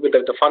 So with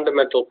the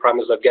fundamental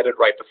premise of get it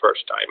right the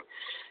first time.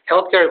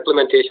 Healthcare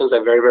implementations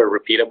are very, very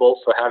repeatable.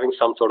 So having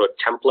some sort of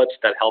templates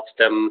that helps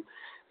them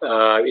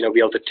be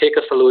able to take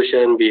a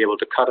solution, be able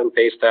to cut and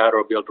paste that,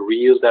 or be able to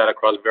reuse that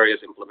across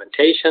various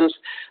implementations.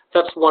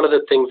 That's one of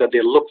the things that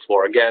they look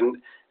for.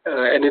 Again,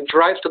 and it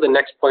drives to the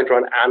next point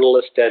around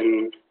analyst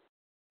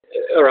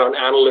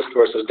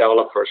versus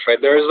developers, right?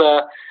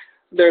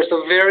 There's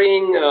a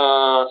varying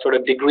sort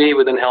of degree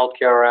within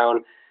healthcare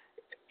around,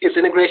 is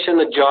integration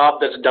a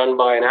job that's done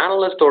by an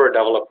analyst or a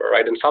developer,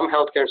 right? In some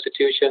healthcare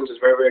institutions, it's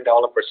very, very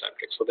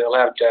developer-centric. So they'll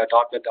have .NET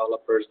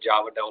developers,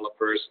 Java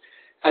developers,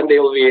 and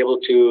they will be able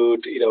to,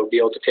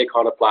 take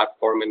on a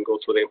platform and go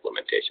through the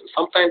implementation.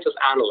 Sometimes it's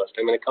analysts,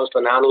 and when it comes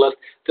to an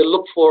analyst, they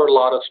look for a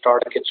lot of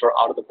starter kits or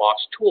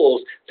out-of-the-box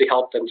tools to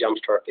help them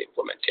jumpstart the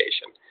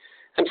implementation.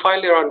 And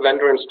finally, around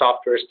vendor and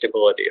software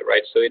stability,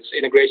 right? So its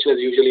integration is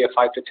usually a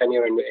 5 to 10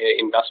 year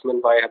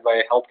investment by a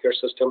healthcare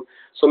system.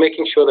 So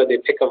making sure that they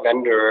pick a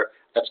vendor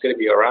that's going to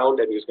be around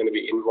and who's going to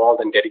be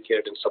involved and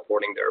dedicated in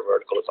supporting their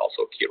vertical is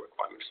also a key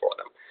requirement for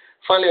them.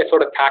 Finally, I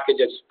sort of package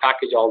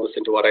all this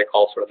into what I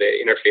call sort of the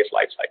interface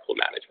lifecycle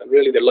management.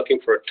 Really, they're looking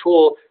for a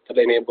tool that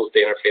enables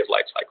the interface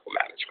lifecycle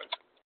management.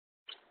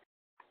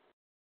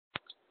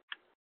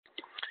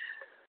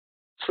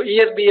 So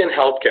ESB and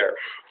healthcare.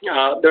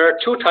 There are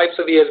two types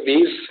of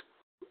ESBs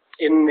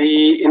in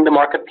the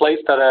marketplace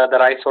that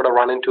I sort of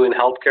run into in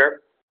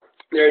healthcare.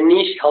 There are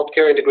niche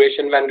healthcare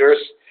integration vendors.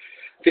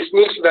 These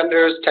niche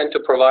vendors tend to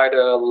provide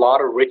a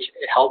lot of rich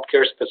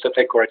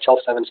healthcare-specific or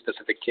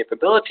HL7-specific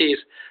capabilities,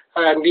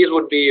 and these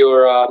would be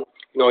your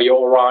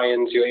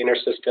Orions, your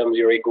InterSystems,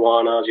 your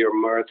Iguanas, your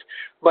Mirth.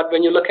 But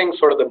when you're looking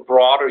sort of the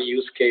broader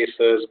use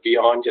cases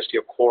beyond just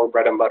your core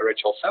bread and butter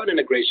HL7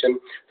 integration,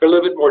 they're a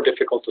little bit more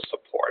difficult to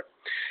support.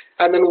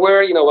 And then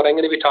what I'm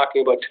going to be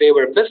talking about today,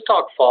 where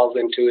biztalk falls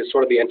into is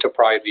sort of the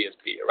enterprise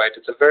ESB, right?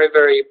 It's a very,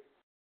 very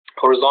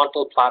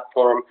horizontal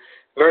platform,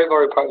 very,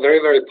 very, very,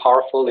 very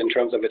powerful in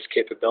terms of its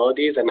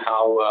capabilities and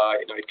how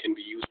it can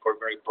be used for a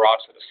very broad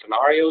set of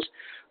scenarios,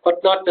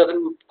 but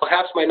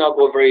perhaps might not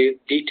go very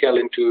detailed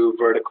into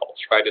verticals,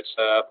 right?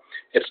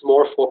 It's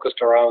more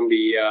focused around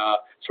the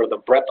sort of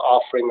the breadth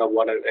offering of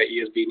what an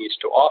ESB needs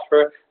to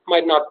offer.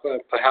 Might not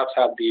perhaps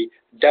have the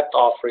depth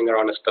offering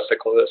around a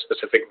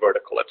specific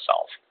vertical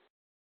itself.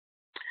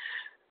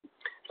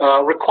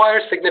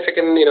 Requires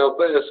significant,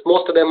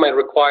 most of them might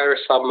require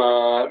some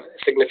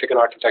significant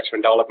architecture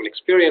and development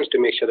experience to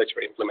make sure that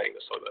you're implementing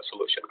the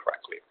solution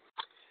correctly.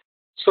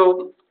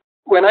 So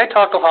when I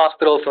talk to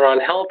hospitals around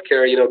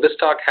healthcare,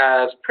 biztalk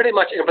has pretty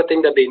much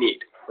everything that they need,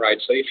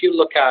 right? So if you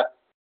look at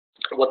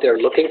what they're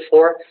looking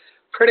for,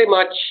 pretty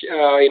much,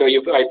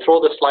 I throw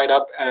the slide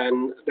up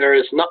and there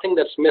is nothing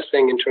that's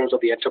missing in terms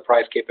of the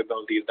enterprise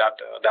capabilities that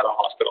a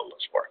hospital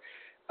looks for.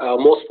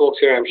 Most folks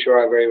here, I'm sure,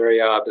 are very, very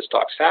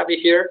biztalk savvy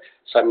here,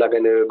 so I'm not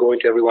going to go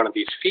into every one of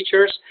these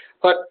features,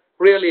 but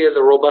really is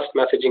a robust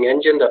messaging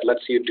engine that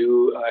lets you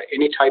do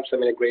any types of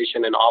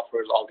integration and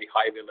offers all the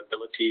high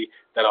availability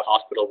that a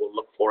hospital will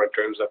look for in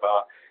terms of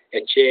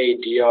HA,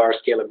 DR,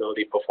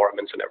 scalability,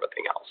 performance, and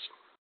everything else.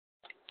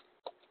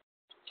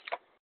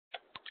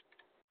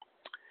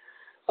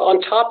 On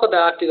top of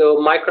that,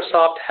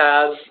 Microsoft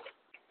has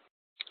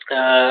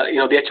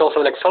the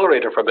HL7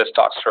 accelerator for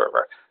biztalk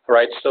server.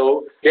 Right,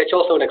 so the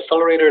HL7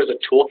 accelerator is a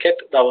toolkit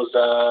that was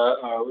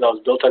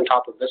built on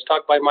top of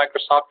biztalk by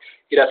Microsoft.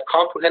 It has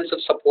comprehensive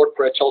support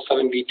for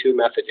HL7 v2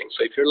 messaging.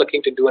 So if you're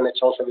looking to do an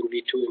HL7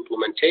 v2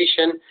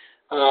 implementation,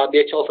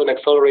 the HL7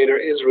 accelerator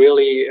is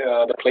really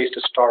the place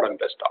to start on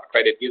biztalk.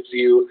 Right, it gives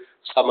you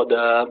some of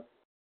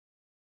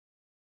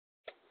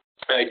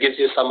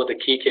the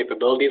key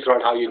capabilities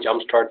around how you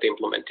jumpstart the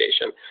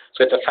implementation.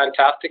 So it's a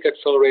fantastic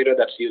accelerator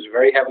that's used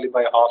very heavily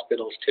by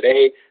hospitals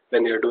today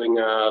when they're doing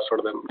sort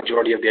of the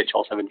majority of the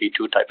HL7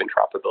 v2 type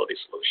interoperability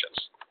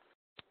solutions.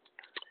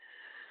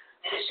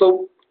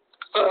 So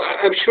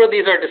I'm sure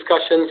these are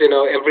discussions,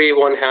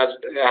 everyone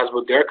has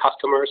with their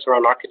customers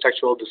around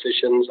architectural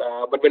decisions.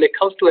 But when it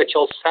comes to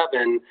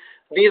HL7,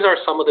 these are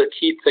some of the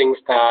key things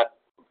that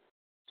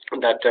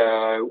that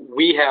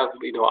we have,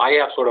 I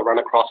have sort of run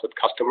across with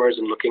customers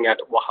and looking at,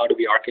 well, how do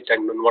we architect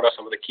and what are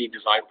some of the key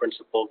design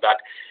principles that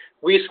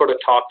we sort of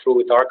talk through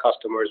with our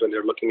customers when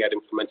they're looking at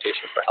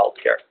implementation for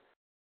healthcare.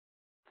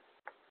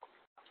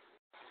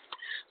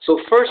 So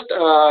first,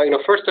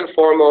 first and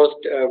foremost,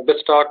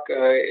 biztalk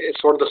is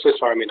sort of the Swiss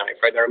Army knife,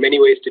 right? There are many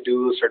ways to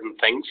do certain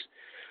things.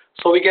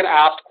 So we get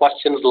asked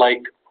questions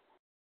like,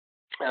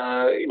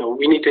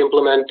 we need to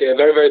implement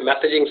very, very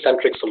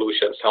messaging-centric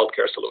solutions,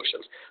 healthcare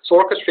solutions. So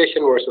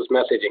orchestration versus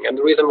messaging. And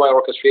the reason why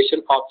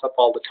orchestration pops up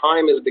all the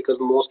time is because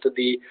most of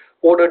the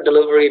order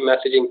delivery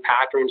messaging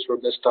patterns for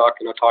biztalk,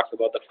 talks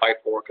about the FHIR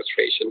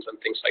orchestrations and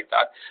things like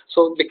that.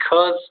 So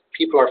because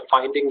people are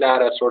finding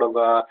that as sort of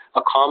a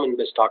common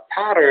biztalk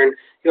pattern,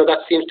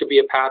 that seems to be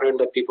a pattern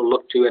that people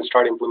look to and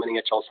start implementing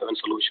HL7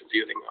 solutions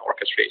using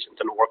orchestrations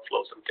and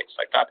workflows and things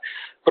like that.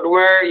 But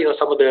where,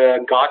 some of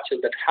the gotcha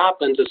that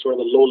happens is sort of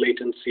the low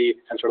latency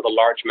and sort of the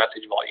large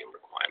message volume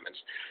requirements.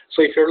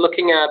 So if you're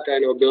looking at,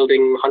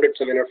 building hundreds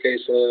of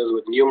interfaces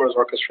with numerous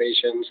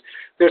orchestrations,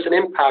 there's an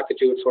impact that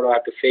you would sort of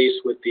have to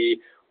face with the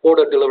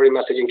order delivery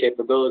messaging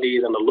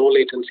capabilities and the low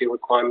latency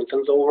requirements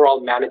and the overall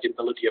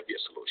manageability of your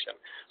solution.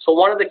 So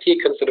one of the key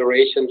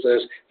considerations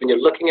is when you're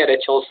looking at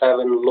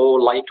HL7 low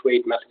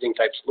lightweight messaging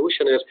type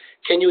solution is,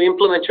 can you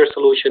implement your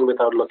solution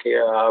without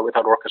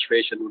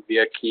orchestration would be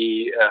a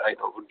key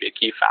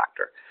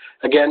factor.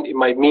 Again, it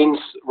might mean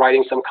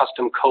writing some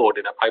custom code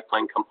in a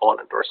pipeline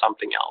component or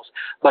something else.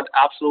 But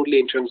absolutely,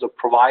 in terms of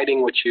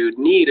providing what you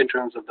need in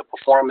terms of the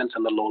performance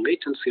and the low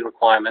latency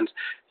requirements,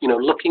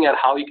 looking at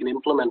how you can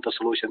implement the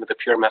solution with a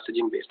pure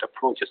messaging-based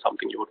approach is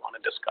something you would want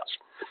to discuss.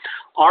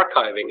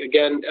 Archiving,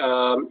 again,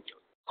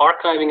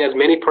 archiving has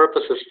many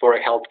purposes for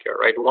healthcare,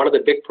 right? One of the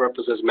big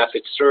purposes,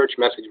 message search,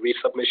 message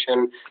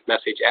resubmission,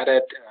 message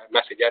edit,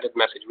 message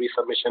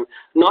resubmission.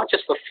 Not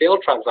just for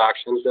failed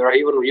transactions, there are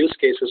even use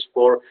cases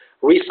for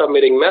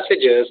resubmitting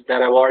messages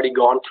that have already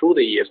gone through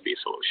the ESB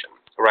solution,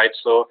 right?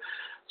 So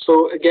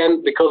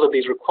again, because of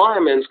these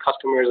requirements,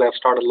 customers have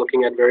started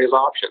looking at various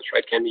options,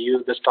 right? Can we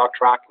use biztalk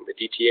tracking, the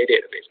DTA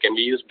database? Can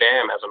we use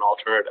BAM as an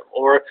alternative?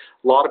 Or a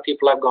lot of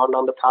people have gone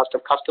down the path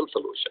of custom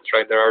solutions,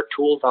 right? There are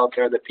tools out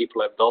there that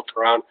people have built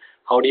around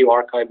how do you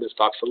archive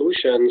biztalk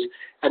solutions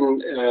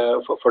and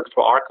for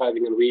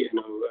archiving and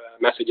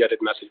message edit,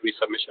 message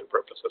resubmission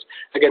purposes.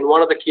 Again,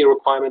 one of the key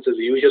requirements is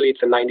usually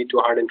it's a 90 to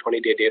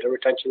 120-day data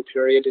retention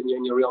period in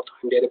your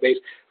real-time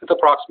database with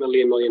approximately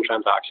 1 million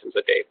transactions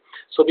a day.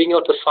 So being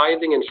able to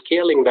sizing and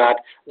scaling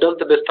that, does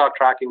the biztalk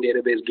tracking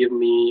database give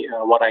me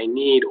what I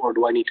need, or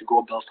do I need to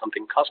go build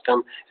something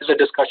custom, is a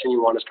discussion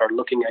you want to start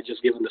looking at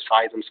just given the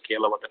size and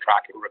scale of what the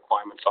tracking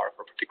requirements are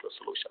for a particular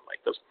solution like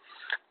this.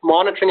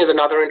 Monitoring is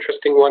another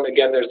interesting one.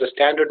 Again, there's the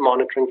standard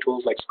monitoring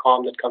tools like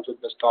SCOM that comes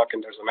with biztalk,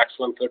 and there's some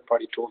excellent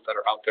third-party tools that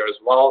are out there as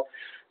well.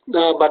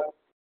 But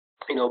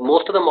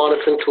most of the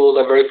monitoring tools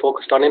are very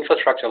focused on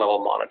infrastructure level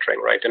monitoring,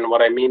 right? And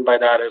what I mean by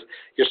that is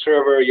your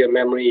server, your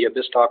memory, your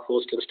biztalk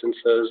host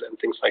instances, and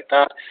things like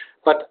that.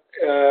 But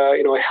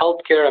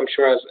healthcare, I'm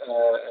sure, as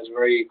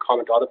very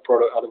common to other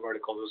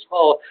verticals as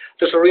well.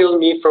 There's a real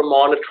need for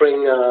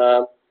monitoring.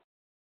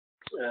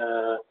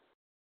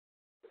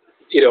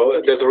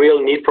 There's a real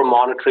need for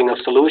monitoring of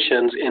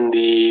solutions in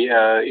the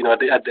at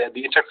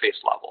the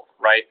interface level,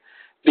 right?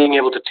 Being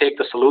able to take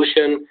the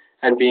solution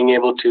and being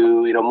able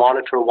to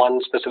monitor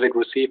one specific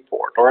receive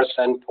port or a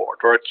send port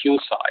or a queue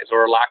size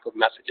or a lack of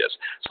messages.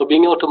 So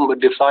being able to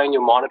design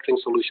your monitoring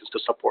solutions to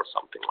support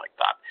something like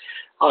that.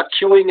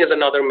 Queuing is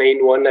another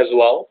main one as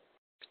well,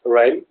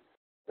 right?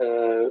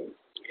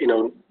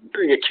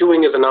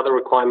 Queuing is another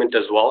requirement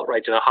as well,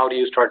 right? How do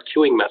you start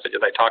queuing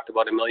messages? I talked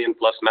about 1 million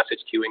plus message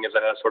queuing as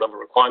a sort of a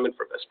requirement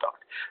for biztalk,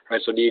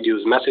 right? So do you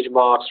use message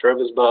box,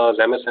 service bus,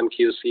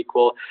 MSMQ,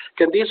 SQL?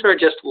 Again, these are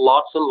just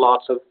lots and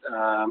lots of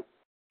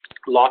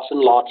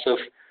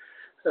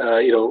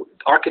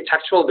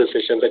architectural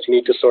decisions that you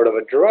need to sort of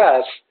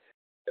address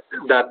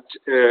that,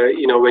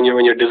 when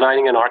you're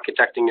designing and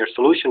architecting your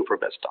solution for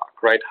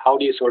biztalk, right? How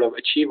do you sort of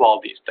achieve all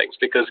these things?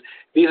 Because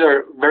these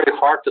are very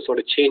hard to sort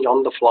of change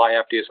on the fly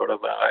after you sort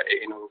of,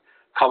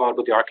 come out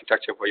with the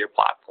architecture for your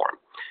platform.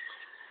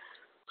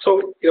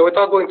 So,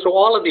 without going through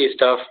all of these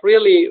stuff,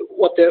 really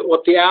what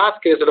the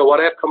ask is, what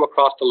I've come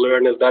across to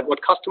learn is that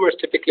what customers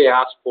typically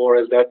ask for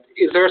is that,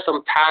 is there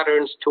some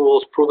patterns,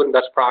 tools, proven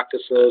best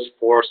practices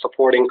for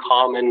supporting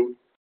common,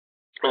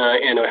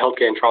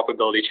 healthcare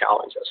interoperability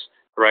challenges,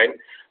 right?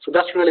 So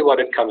that's really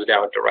what it comes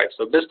down to, right?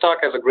 So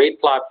biztalk has a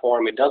great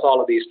platform. It does all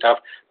of these stuff,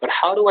 but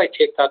how do I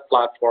take that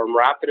platform,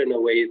 wrap it in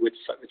a way with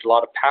a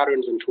lot of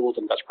patterns and tools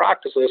and best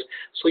practices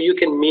so you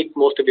can meet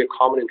most of your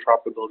common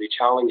interoperability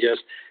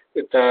challenges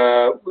with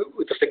a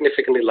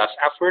significantly less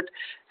effort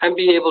and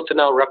be able to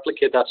now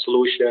replicate that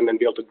solution and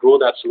be able to grow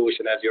that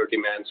solution as your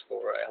demands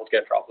for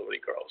healthcare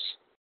interoperability grows.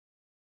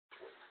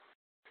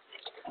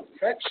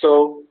 Okay,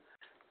 so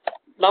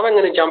now I'm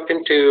going to jump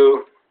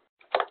into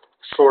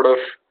sort of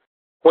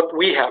what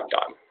we have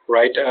done,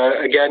 right?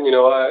 Again, I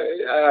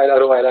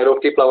know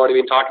people have already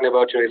been talking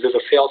about, is this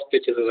a sales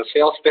pitch? Is this a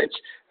sales pitch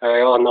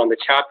on the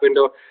chat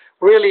window?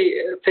 really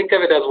think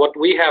of it as what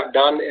we have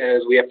done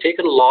is we have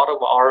taken a lot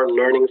of our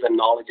learnings and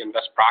knowledge and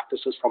best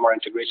practices from our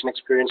integration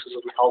experiences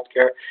in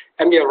healthcare,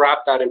 and we have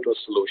wrapped that into a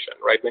solution,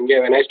 right? When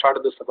I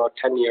started this about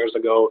 10 years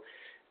ago,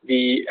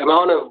 the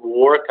amount of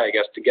work, I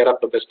guess, to get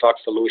up a biztalk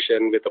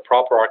solution with the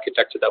proper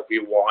architecture that we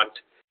want,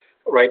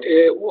 right,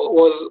 it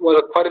was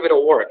quite a bit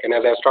of work. And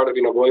as I started,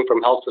 going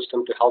from health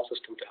system to health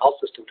system to health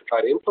system to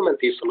try to implement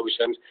these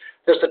solutions,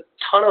 there's a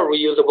ton of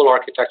reusable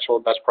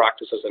architectural best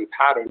practices and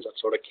patterns that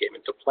sort of came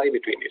into play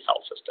between these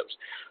health systems.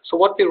 So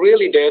what we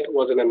really did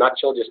was, in a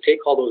nutshell, just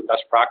take all those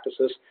best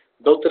practices,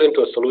 built it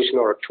into a solution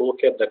or a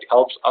toolkit that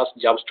helps us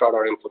jumpstart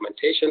our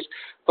implementations,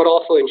 but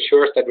also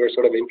ensures that we're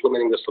sort of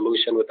implementing the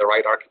solution with the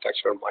right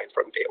architecture in mind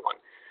from day one.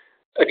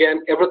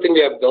 Again, everything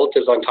we have built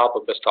is on top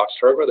of biztalk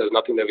server. There's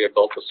nothing that we have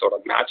built with sort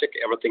of magic.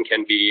 Everything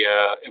can be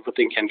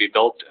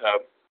built,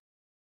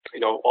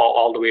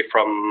 all the way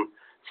from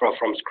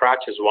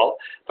scratch as well.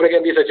 But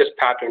again, these are just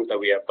patterns that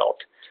we have built.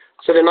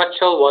 So in a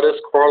nutshell, what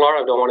is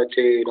Corolar? I don't want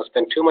to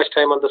spend too much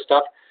time on this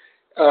stuff.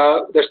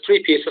 There's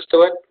three pieces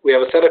to it. We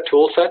have a set of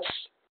tool sets.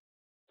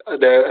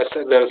 There's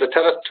a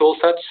set of tool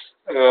sets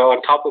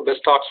on top of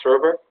biztalk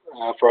server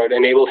for an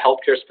enabled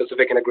healthcare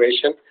specific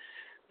integration.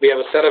 We have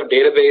a set of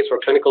database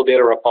or clinical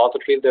data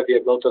repositories that we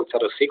have built on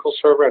set of SQL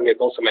Server, and we have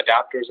built some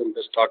adapters in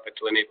biztalk that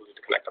to enable you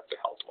to connect up to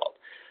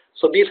HealthVault.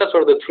 So these are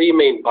sort of the three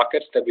main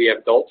buckets that we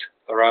have built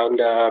around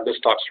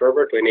biztalk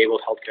server to enable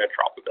healthcare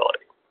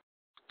interoperability.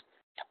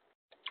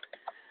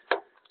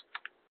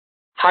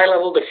 High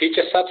level, the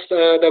feature sets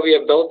that we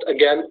have built,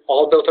 again,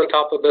 all built on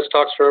top of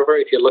biztalk server.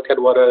 If you look at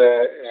what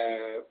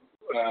a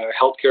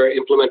healthcare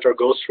implementer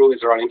goes through,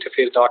 is around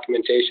interface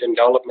documentation,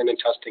 development and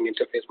testing,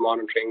 interface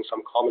monitoring,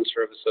 some common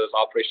services,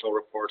 operational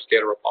reports,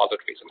 data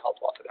repositories, and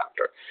HealthVault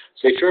adapter.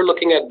 So if you're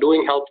looking at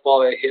doing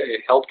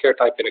healthcare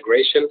type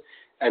integration,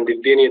 and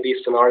if any of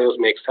these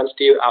scenarios make sense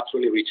to you,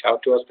 absolutely reach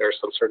out to us. There are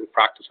some certain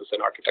practices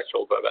and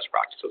architectural best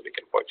practices we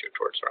can point you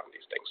towards around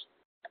these things.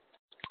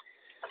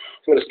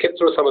 I'm going to skip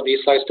through some of these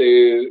slides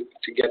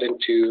to get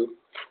into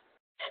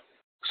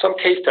some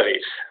case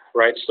studies,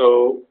 right?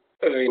 So,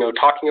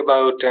 talking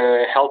about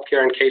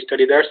healthcare and case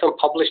study, there are some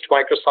published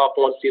Microsoft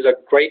ones. These are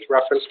great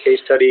reference case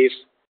studies.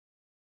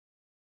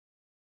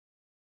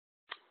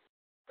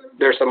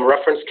 There's some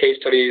reference case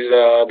studies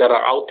that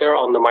are out there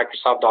on the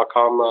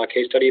Microsoft.com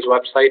case studies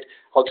website.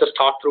 I'll just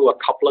talk through a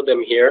couple of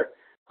them here.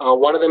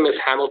 One of them is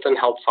Hamilton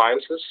Health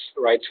Sciences,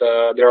 right?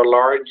 They're a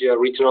large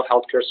regional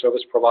healthcare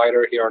service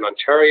provider here in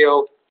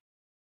Ontario.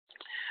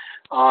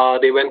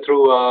 They went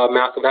through a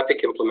massive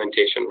Epic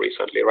implementation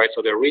recently, right?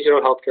 So they're a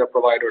regional healthcare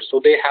provider, so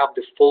they have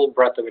the full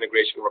breadth of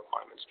integration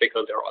requirements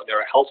because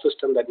they're a health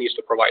system that needs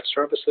to provide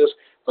services,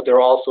 but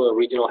they're also a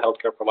regional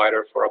healthcare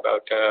provider for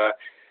about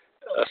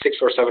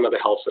 6 or 7 of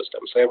the health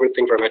systems. So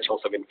everything from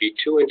HL7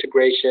 V2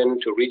 integration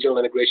to regional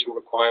integration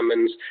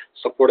requirements,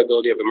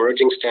 supportability of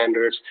emerging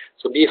standards.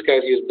 So these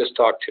guys use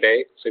biztalk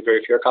today. So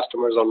if your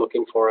customers are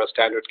looking for a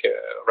standard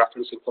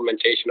reference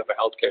implementation of a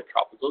healthcare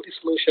interoperability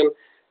solution,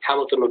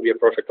 Hamilton would be a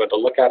perfect one to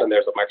look at, and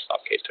there's a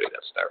Microsoft case study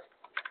that's there.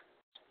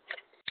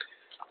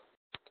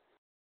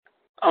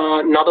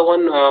 Another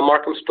one,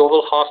 Markham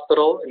Stouffville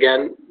Hospital.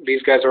 Again,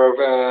 these guys are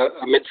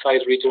a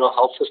mid-sized regional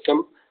health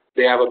system.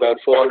 They have about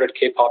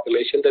 400K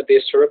population that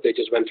they serve. They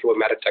just went through a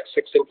Meditech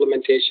 6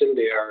 implementation.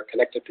 They are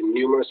connected to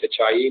numerous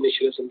HIE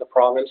initiatives in the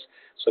province,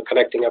 so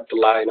connecting up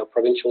to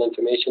provincial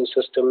information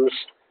systems,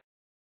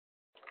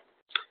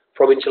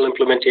 provincial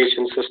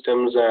implementation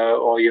systems,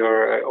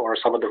 or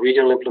some of the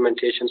regional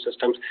implementation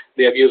systems.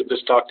 They have used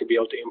biztalk to be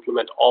able to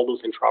implement all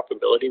those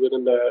interoperability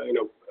within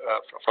the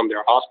from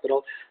their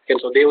hospital. And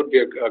so they would be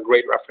a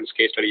great reference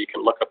case study you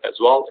can look up as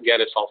well. Again,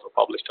 it's also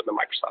published on the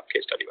Microsoft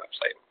case study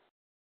website.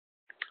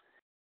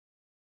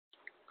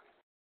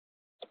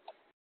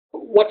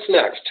 What's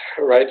next,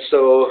 right?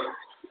 So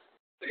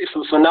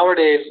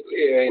nowadays,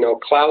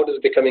 cloud is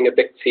becoming a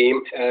big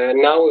theme.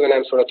 And now when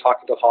I'm sort of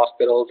talking to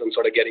hospitals and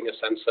sort of getting a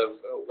sense of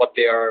what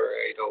they are,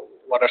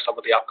 what are some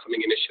of the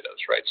upcoming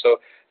initiatives, right? So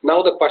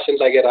now the questions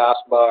I get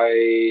asked by,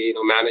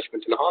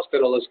 management in the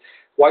hospital is,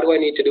 why do I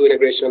need to do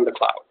integration in the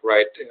cloud,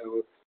 right?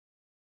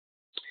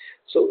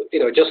 So,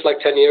 just like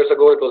 10 years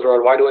ago, it was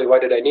around, why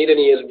did I need an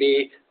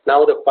ESB?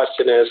 Now the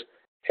question is,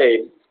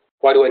 hey,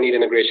 why do I need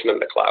integration in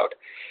the cloud?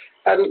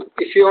 And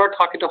if you are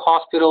talking to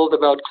hospitals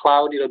about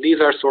cloud, these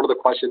are sort of the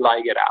questions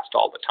I get asked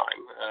all the time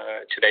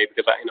today,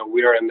 because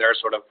we are in there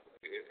sort of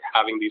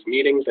having these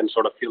meetings and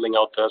sort of feeling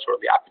out the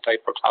appetite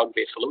for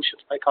cloud-based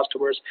solutions by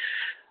customers.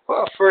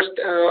 First,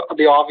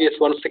 the obvious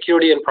one,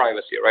 security and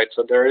privacy, right?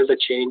 So there is a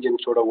change in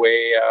sort of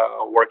way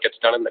work gets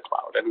done in the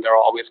cloud, and there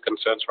are always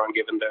concerns around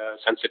given the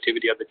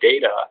sensitivity of the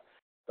data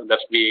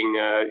that's being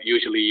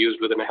usually used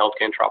within a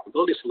healthcare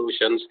interoperability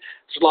solutions.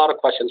 There's a lot of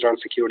questions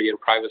around security and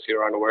privacy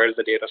around where is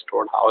the data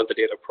stored, how is the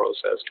data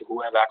processed, who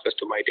has access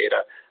to my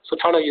data. So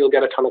you'll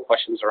get a ton of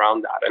questions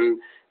around that. And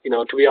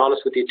to be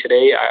honest with you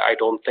today, I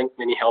don't think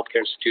many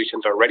healthcare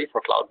institutions are ready for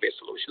cloud-based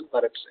solutions,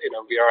 but it's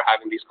we are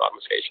having these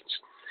conversations.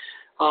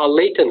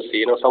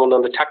 Latency, someone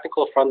on the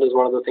technical front is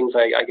one of the things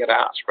I get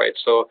asked, right?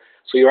 So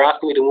you're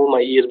asking me to move my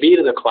ESB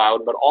to the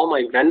cloud, but all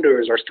my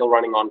vendors are still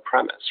running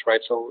on-premise,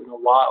 right? So,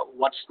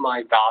 what's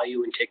my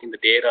value in taking the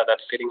data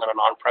that's sitting on an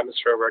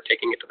on-premise server,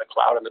 taking it to the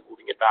cloud, and then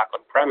moving it back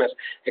on-premise,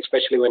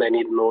 especially when I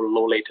need low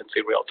latency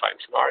real-time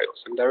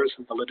scenarios? And there is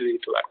some validity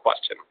to that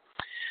question.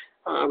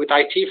 With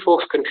IT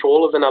folks,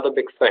 control is another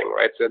big thing,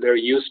 right? So they're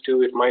used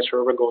to, if my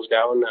server goes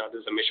down,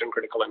 there's a mission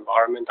critical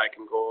environment, I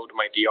can go to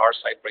my DR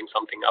site, bring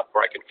something up, or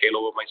I can fail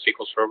over my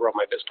SQL server or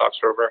my biztalk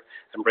server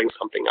and bring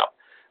something up.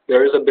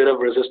 There is a bit of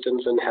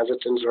resistance and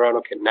hesitance around,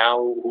 okay, now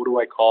who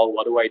do I call?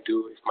 What do I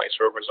do if my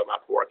servers are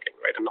not working,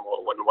 right? And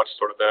what's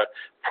sort of the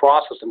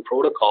process and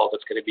protocol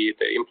that's going to be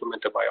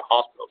implemented by a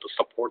hospital to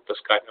support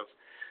this kind of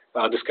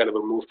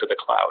a move to the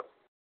cloud.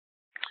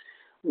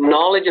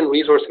 Knowledge and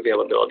resource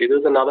availability, this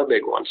is another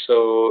big one.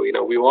 So,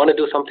 we want to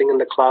do something in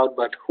the cloud,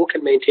 but who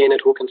can maintain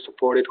it, who can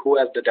support it, who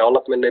has the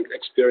development and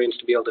experience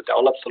to be able to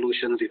develop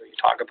solutions? You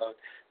talk about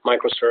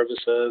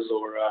microservices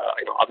or,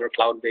 other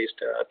cloud-based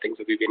things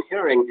that we've been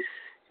hearing.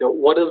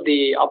 What is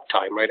the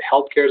uptime, right?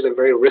 Healthcare is a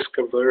very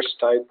risk-averse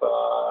type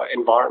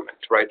environment,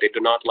 right? They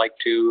do not like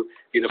to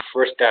be the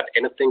first at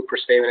anything per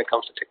se when it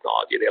comes to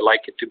technology. They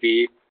like it to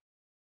be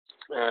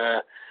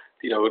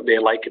they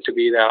like it to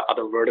be the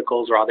other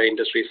verticals or other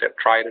industries that have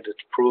tried it,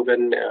 it's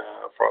proven,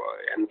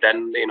 and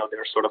then,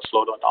 they're sort of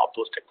slow to adopt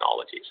those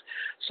technologies.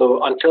 So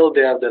until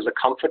there's a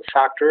comfort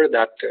factor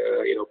that,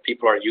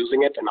 people are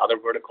using it and other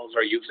verticals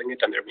are using it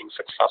and they're being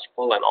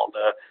successful and all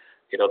the,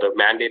 the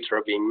mandates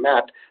are being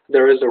met,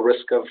 there is a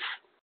risk of,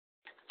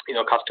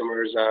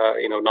 customers,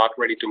 not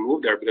ready to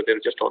move there because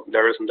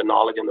there isn't the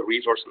knowledge and the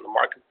resource in the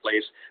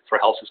marketplace for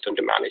a health system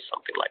to manage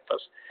something like this.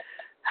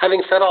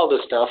 Having said all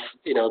this stuff,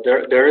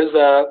 there is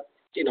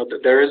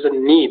a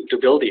need to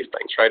build these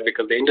things, right?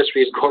 Because the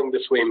industry is going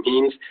this way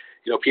means,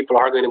 people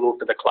are going to move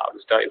to the cloud.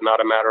 It's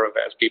not a matter of,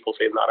 as people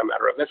say, it's not a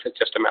matter of if, it's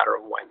just a matter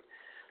of when.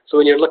 So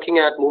when you're looking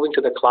at moving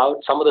to the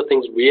cloud, some of the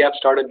things we have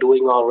started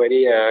doing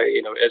already,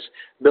 is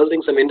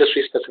building some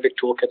industry-specific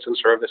toolkits and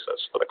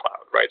services for the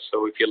cloud, right?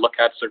 So if you look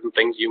at certain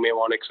things you may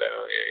want to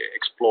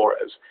explore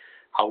as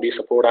how do you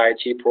support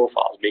IHE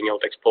profiles, being able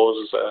to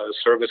expose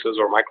services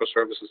or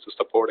microservices to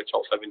support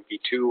HL7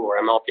 v2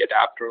 or MLP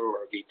adapter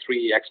or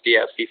v3,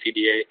 XDS,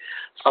 CCDA.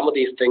 Some of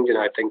these things,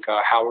 I think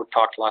Howard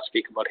talked last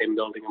week about him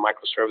building a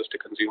microservice to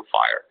consume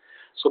FHIR.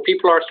 So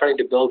people are starting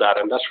to build that,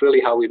 and that's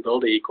really how we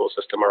build the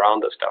ecosystem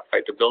around this stuff,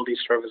 right? To build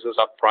these services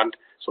up front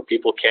so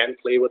people can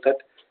play with it,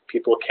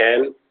 people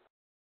can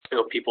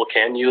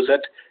use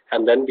it,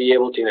 and then be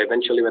able to,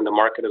 eventually when the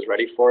market is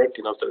ready for it,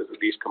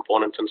 these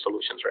components and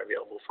solutions are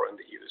available for in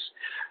the use.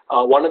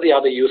 One of the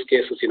other use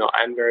cases,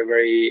 I'm very,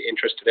 very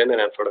interested in,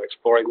 and I'm sort of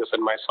exploring this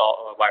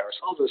by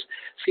ourselves, is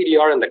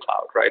CDR in the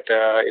cloud, right?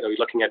 You're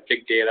looking at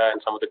big data and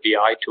some of the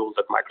BI tools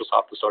that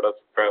Microsoft is sort of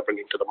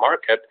bringing to the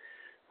market,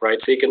 right?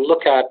 So you can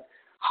look at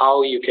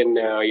how you can,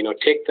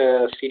 take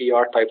the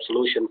CDR type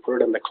solution,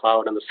 put it in the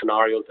cloud, and the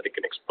scenarios that it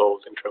can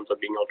expose in terms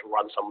of being able to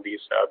run some of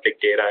these big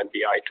data and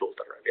BI tools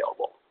that are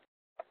available.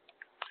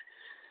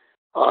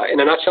 In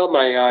a nutshell,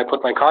 I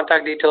put my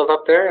contact details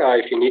up there.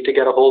 If you need to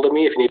get a hold of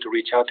me, if you need to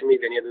reach out to me,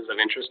 if any of this is of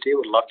interest to you,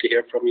 would love to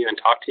hear from you and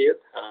talk to you.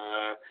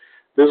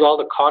 This is all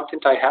the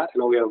content I had. I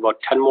know we have about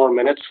 10 more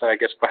minutes. I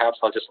guess perhaps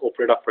I'll just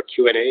open it up for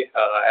Q&A.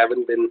 I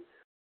haven't been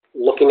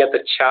looking at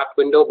the chat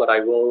window, but I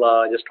will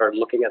just start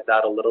looking at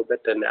that a little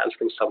bit and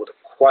answering some of the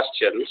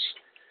questions.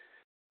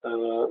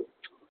 So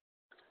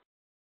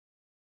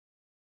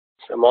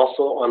I'm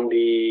also on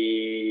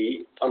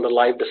the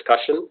live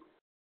discussion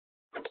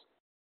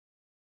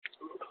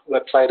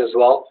website as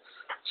well.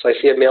 So I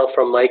see a mail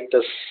from Mike.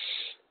 This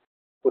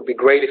would be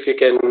great if you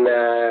can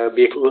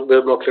be a little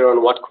bit more clear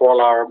on what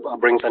Qualar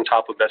brings on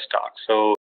top of biztalk. So